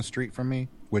right down the street from me,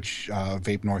 which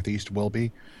Vape Northeast will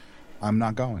be. I'm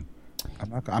not going.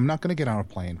 I'm not going to get on a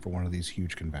plane for one of these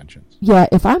huge conventions. Yeah,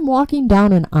 if I'm walking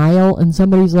down an aisle and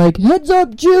somebody's like, heads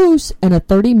up juice, and a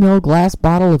 30 ml glass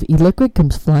bottle of e-liquid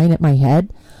comes flying at my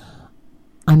head,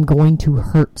 I'm going to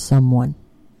hurt someone.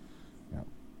 Yep.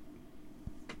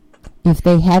 If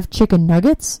they have chicken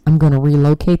nuggets, I'm going to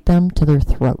relocate them to their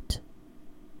throat.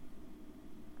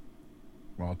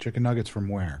 Well, chicken nuggets from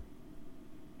where?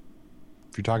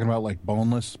 If you're talking about like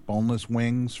boneless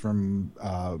wings from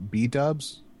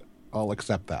B-dubs, I'll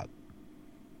accept that.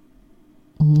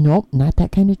 Nope, not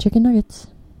that kind of chicken nuggets.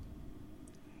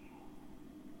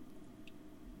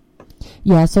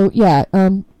 Yeah, so yeah,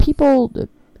 people,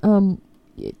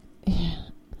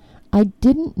 I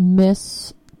didn't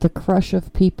miss the crush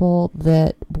of people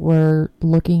that were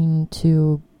looking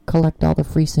to collect all the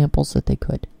free samples that they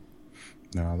could.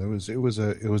 No, it was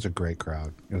a great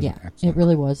crowd. Yeah, it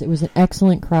really was. It was an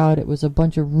excellent crowd. It was a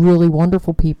bunch of really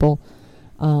wonderful people.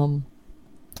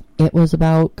 It was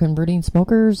about converting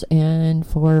smokers and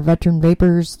for veteran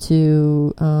vapors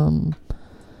to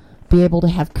be able to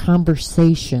have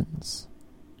conversations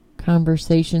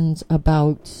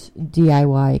about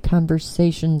DIY,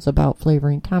 conversations about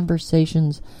flavoring,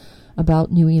 conversations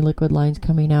about new e-liquid lines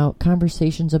coming out,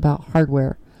 conversations about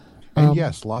hardware. And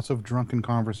yes, lots of drunken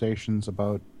conversations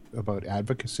about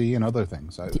advocacy and other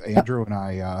things. Andrew and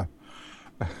I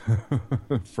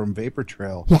from Vapor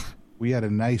Trail. Yeah. We had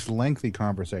a nice, lengthy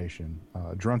conversation,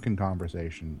 drunken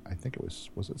conversation. I think it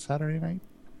was it Saturday night?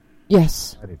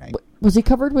 Yes. Saturday night. Was he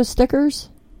covered with stickers?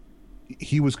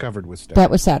 He was covered with stickers.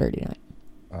 That was Saturday night.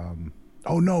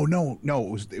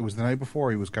 No. It was the night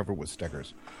before he was covered with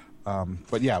stickers.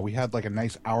 But yeah, we had like a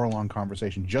nice hour-long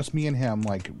conversation, just me and him,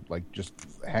 like just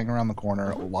hang around the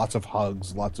corner, lots of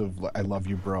hugs, lots of I love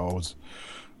you bros.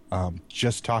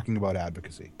 Just talking about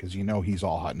advocacy, because he's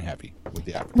all hot and heavy with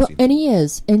the advocacy. Well, and he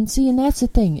is. And see, and that's the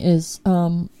thing is,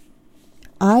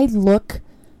 I look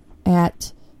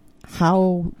at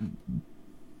how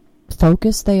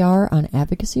focused they are on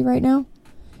advocacy right now,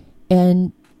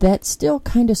 and that's still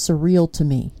kind of surreal to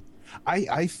me.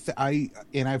 I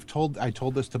told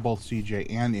this to both CJ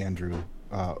and Andrew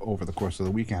over the course of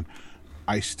the weekend.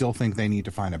 I still think they need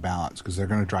to find a balance because they're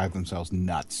going to drive themselves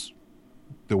nuts.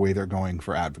 The way they're going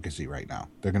for advocacy right now,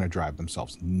 they're going to drive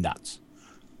themselves nuts.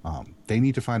 They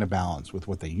need to find a balance with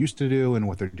what they used to do and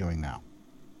what they're doing now,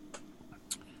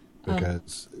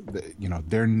 because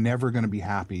they're never going to be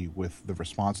happy with the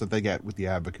response that they get with the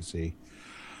advocacy.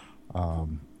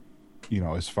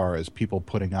 As far as people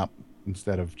putting up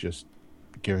instead of just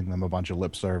giving them a bunch of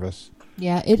lip service.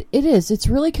 Yeah, it is. It's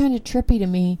really kind of trippy to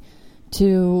me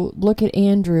to look at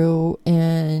Andrew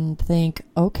and think,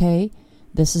 okay,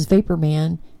 this is Vapor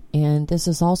Man, and this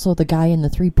is also the guy in the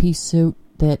 3-piece suit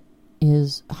that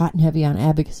is hot and heavy on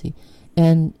advocacy.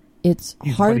 And it's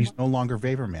hard. But he's no longer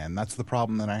Vapor Man. That's the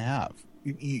problem that I have.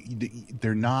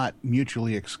 They're not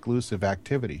mutually exclusive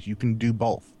activities. You can do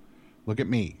both. Look at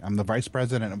me. I'm the vice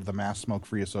president of the Mass Smoke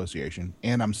Free Association,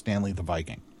 and I'm Stanley the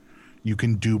Viking. You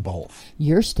can do both.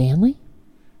 You're Stanley?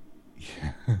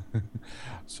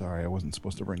 Sorry, I wasn't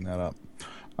supposed to bring that up.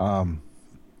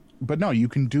 But no, you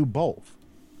can do both.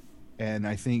 And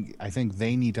I think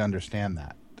they need to understand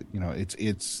that.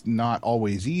 It's not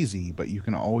always easy, but you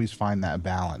can always find that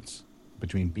balance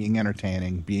between being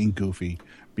entertaining, being goofy,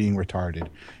 being retarded,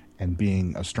 and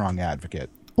being a strong advocate.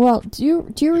 Well, do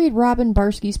you read Robin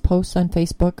Barsky's posts on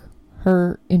Facebook?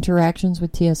 Her interactions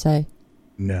with TSA?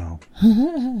 No.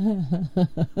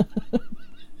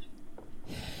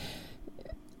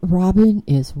 Robin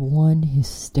is one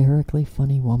hysterically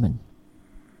funny woman.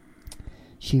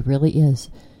 She really is.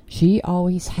 She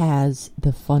always has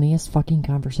the funniest fucking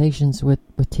conversations with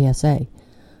TSA.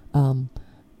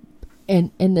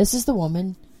 And this is the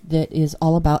woman that is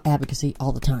all about advocacy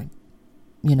all the time,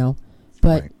 you know.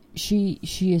 But Right. she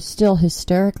is still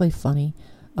hysterically funny.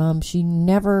 She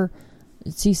never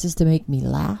ceases to make me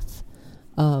laugh.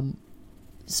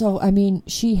 So I mean,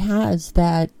 she has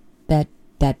that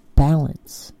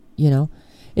balance, you know.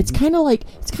 It's kind of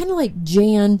like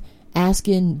Jan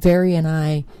asking Very and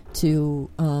I to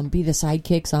be the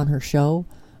sidekicks on her show,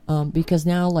 because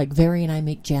now like Very and I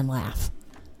make Jan laugh.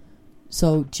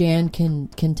 So Jan can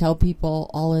tell people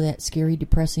all of that scary,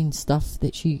 depressing stuff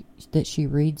that she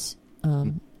reads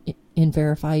and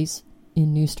verifies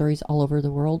in news stories all over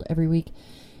the world every week,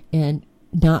 and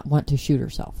not want to shoot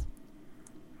herself.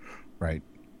 Right.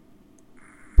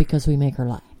 Because we make her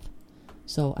laugh.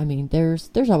 So I mean, there's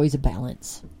always a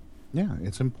balance. Yeah,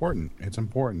 it's important. It's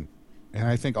important, and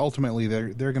I think ultimately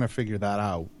they're going to figure that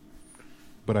out.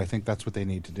 But I think that's what they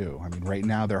need to do. I mean, right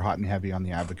now they're hot and heavy on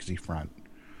the advocacy front.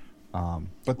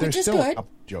 But there's still a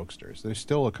couple of jokesters. There's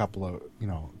still a couple of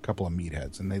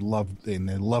meatheads, and they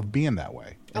love being that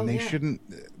way. And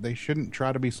they shouldn't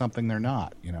try to be something they're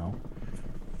not. You know,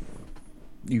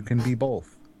 you can be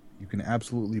both. You can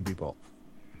absolutely be both.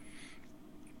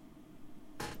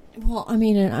 Well, I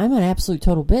mean, and I'm an absolute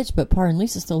total bitch, but Par and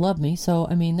Lisa still love me. So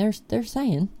I mean, they're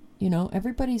saying, you know,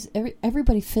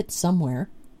 everybody fits somewhere.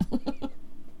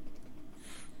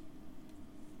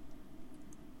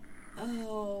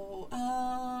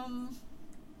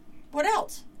 What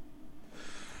else?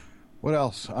 What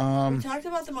else? We talked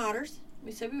about the modders.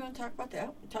 We said we want to talk about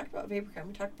that. We talked about Vaping.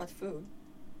 We talked about the food.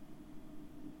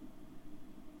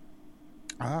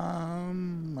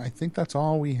 I think that's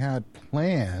all we had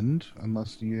planned,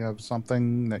 unless you have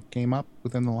something that came up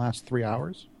within the last 3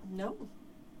 hours. No,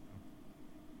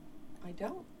 I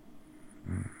don't.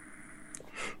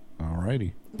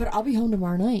 Alrighty. But I'll be home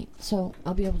tomorrow night, so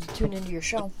I'll be able to tune into your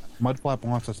show. Mudflap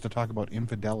wants us to talk about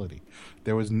infidelity.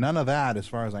 There was none of that, as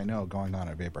far as I know, going on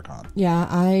at VaporCon. Yeah,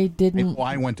 I didn't.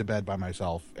 I went to bed by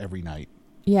myself every night.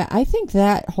 Yeah, I think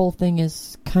that whole thing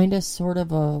is kind of sort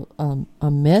of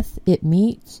a myth. It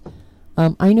meets.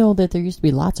 I know that there used to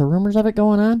be lots of rumors of it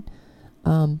going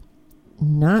on.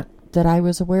 Not that I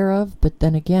was aware of, but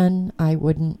then again, I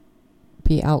wouldn't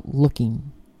be out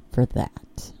looking for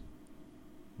that.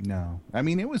 No. I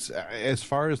mean, it was, as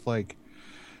far as like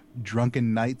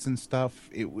drunken nights and stuff,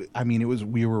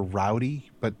 we were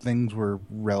rowdy, but things were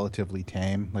relatively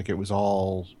tame. Like, it was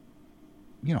all,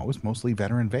 you know, it was mostly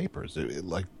veteran vapors.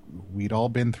 Like, we'd all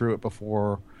been through it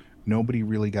before. Nobody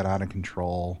really got out of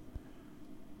control.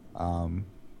 You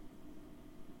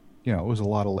know,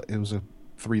 it was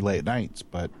 3 late nights,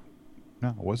 but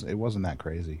no, it wasn't that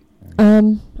crazy.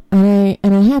 And I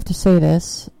have to say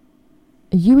this.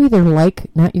 You either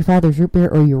like Not Your Father's Root Beer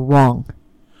or you're wrong.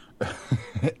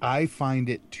 I find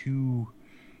it too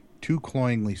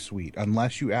cloyingly sweet.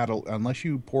 Unless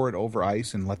you pour it over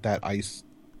ice and let that ice.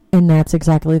 And that's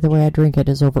exactly the way I drink it,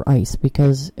 is over ice.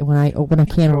 Because when I open a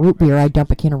can of root beer, I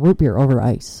dump a can of root beer over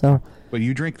ice. So. But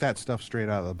you drink that stuff straight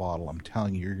out of the bottle. I'm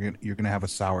telling you, you're gonna have a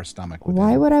sour stomach.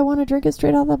 Why would I want to drink it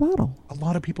straight out of the bottle? A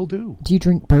lot of people do. Do you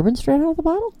drink bourbon straight out of the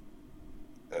bottle?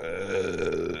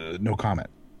 No comment.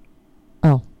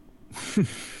 Oh.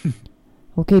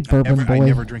 Okay, bourbon boy. I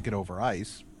never drink it over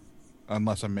ice,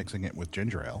 unless I'm mixing it with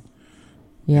ginger ale.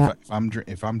 Yeah.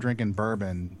 If I'm drinking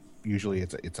bourbon, usually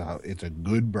it's a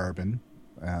good bourbon,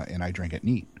 and I drink it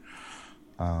neat.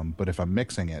 But if I'm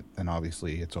mixing it, then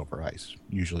obviously it's over ice,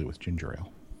 usually with ginger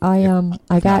ale.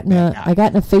 I got in a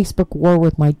Facebook war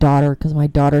with my daughter because my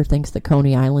daughter thinks the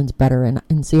Coney Island's better, and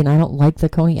I don't like the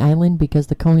Coney Island because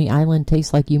the Coney Island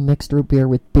tastes like you mixed root beer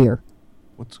with beer.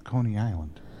 What's Coney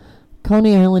Island?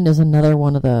 Coney Island is another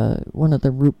one of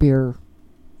the root beer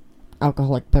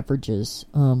alcoholic beverages.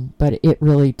 But it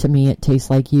really, to me, it tastes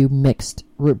like you mixed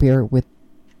root beer with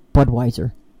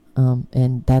Budweiser.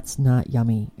 And that's not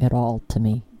yummy at all to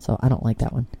me. So I don't like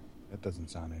that one. That doesn't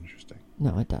sound interesting.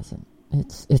 No, it doesn't.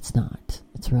 It's not.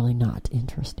 It's really not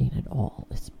interesting at all.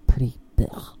 It's pretty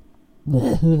blech.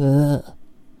 Blech.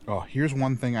 Oh, here's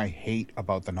one thing I hate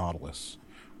about the Nautilus.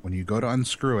 When you go to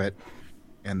unscrew it,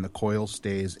 and the coil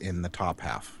stays in the top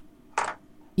half.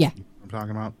 Yeah. You know what I'm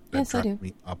talking about? Yes, I do. That drives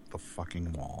me up the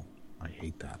fucking wall. I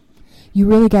hate that. You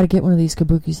really got to get one of these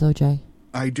kabukis, though, Jay.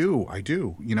 I do.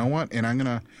 You know what? And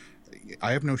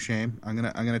I have no shame. I'm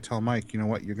gonna tell Mike, you know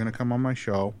what? You're gonna come on my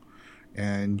show,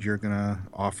 and you're gonna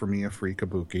offer me a free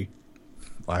kabuki,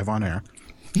 live on air.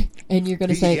 And you're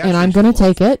gonna say, and I'm gonna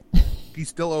take it. He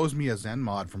still owes me a Zen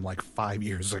mod from like 5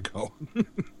 years ago.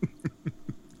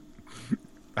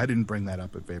 I didn't bring that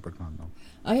up at VaporCon though.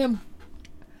 I am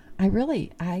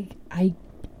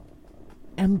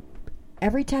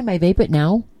every time I vape it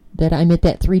now, that I'm at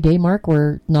that 3-day mark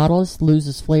where Nautilus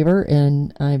loses flavor,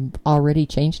 and I've already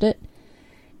changed it.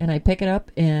 And I pick it up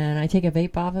and I take a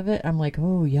vape off of it. I'm like,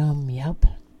 oh, yum, yep.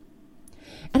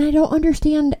 And I don't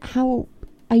understand how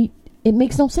it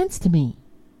makes no sense to me.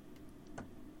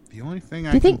 The only thing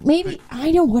Do you think maybe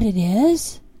I know what it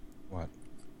is? What?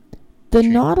 The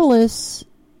Nautilus,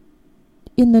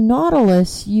 in the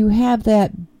Nautilus, you have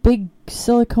that big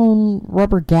silicone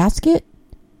rubber gasket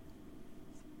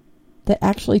that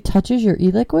actually touches your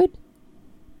e-liquid.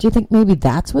 Do you think maybe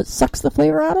that's what sucks the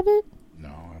flavor out of it? No,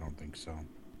 I don't think so.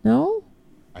 No?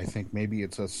 I think maybe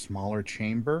it's a smaller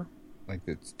chamber, like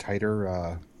it's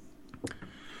tighter.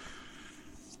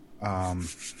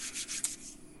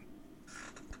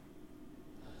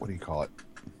 What do you call it?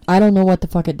 I don't know what the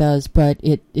fuck it does, but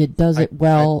it does it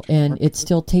well, and it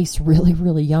still tastes really,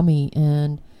 really yummy.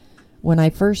 And when I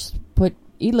first put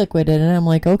e-liquid in it, I'm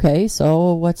like, okay,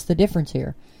 so what's the difference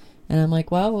here? And I'm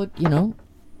like, well, you know,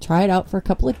 try it out for a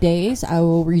couple of days. I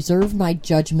will reserve my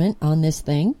judgment on this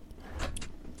thing.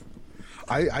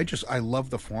 I love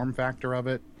the form factor of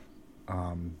it.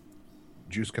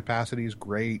 Juice capacity is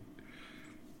great.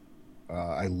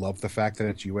 I love the fact that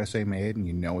it's USA made and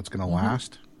you know it's going to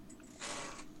last.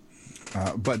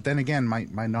 But then again,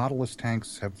 my Nautilus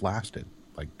tanks have lasted.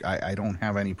 Like I don't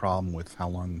have any problem with how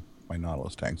long my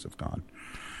Nautilus tanks have gone.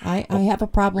 I have a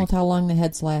problem with how long the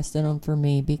heads last in them for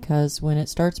me, because when it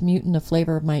starts muting the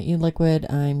flavor of my e-liquid,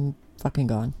 I'm fucking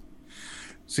gone.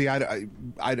 See, I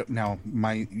don't now.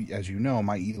 As you know,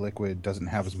 my e-liquid doesn't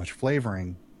have as much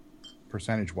flavoring,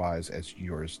 percentage-wise, as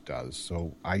yours does.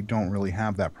 So I don't really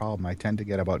have that problem. I tend to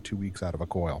get about 2 weeks out of a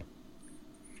coil.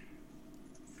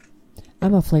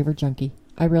 I'm a flavor junkie.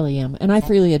 I really am, and I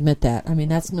freely admit that. I mean,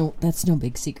 that's no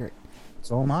big secret.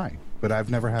 So am I. But I've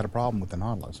never had a problem with the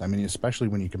Nautilus. I mean, especially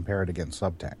when you compare it against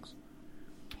sub-tanks.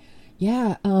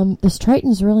 Yeah, this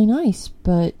Triton's really nice,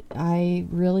 but I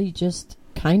really just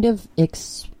kind of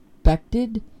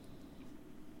expected.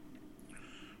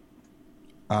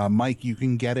 Mike, you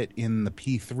can get it in the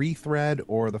P3 thread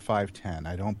or the 510.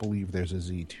 I don't believe there's a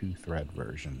Z2 thread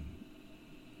version.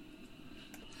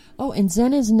 Oh, and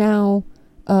Zen is now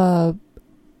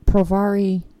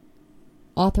Provari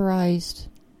authorized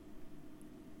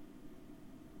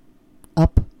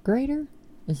upgrader.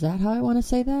 Is that how I want to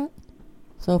say that?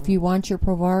 So if you want your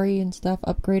Provari and stuff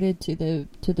upgraded to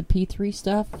the P3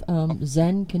 stuff,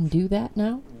 Zen can do that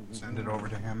now. Send it over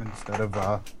to him instead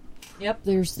of. Yep,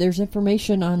 there's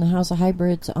information on the House of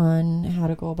Hybrids on how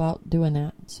to go about doing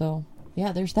that. So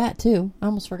yeah, there's that too. I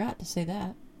almost forgot to say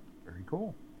that. Very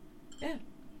cool. Yeah.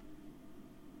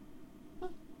 Huh.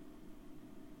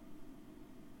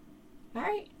 All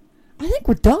right, I think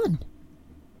we're done.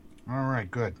 All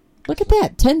right, good. Look at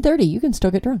that, 10:30. You can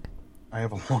still get drunk. I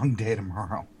have a long day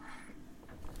tomorrow.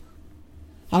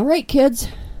 All right, kids,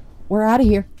 we're out of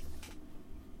here.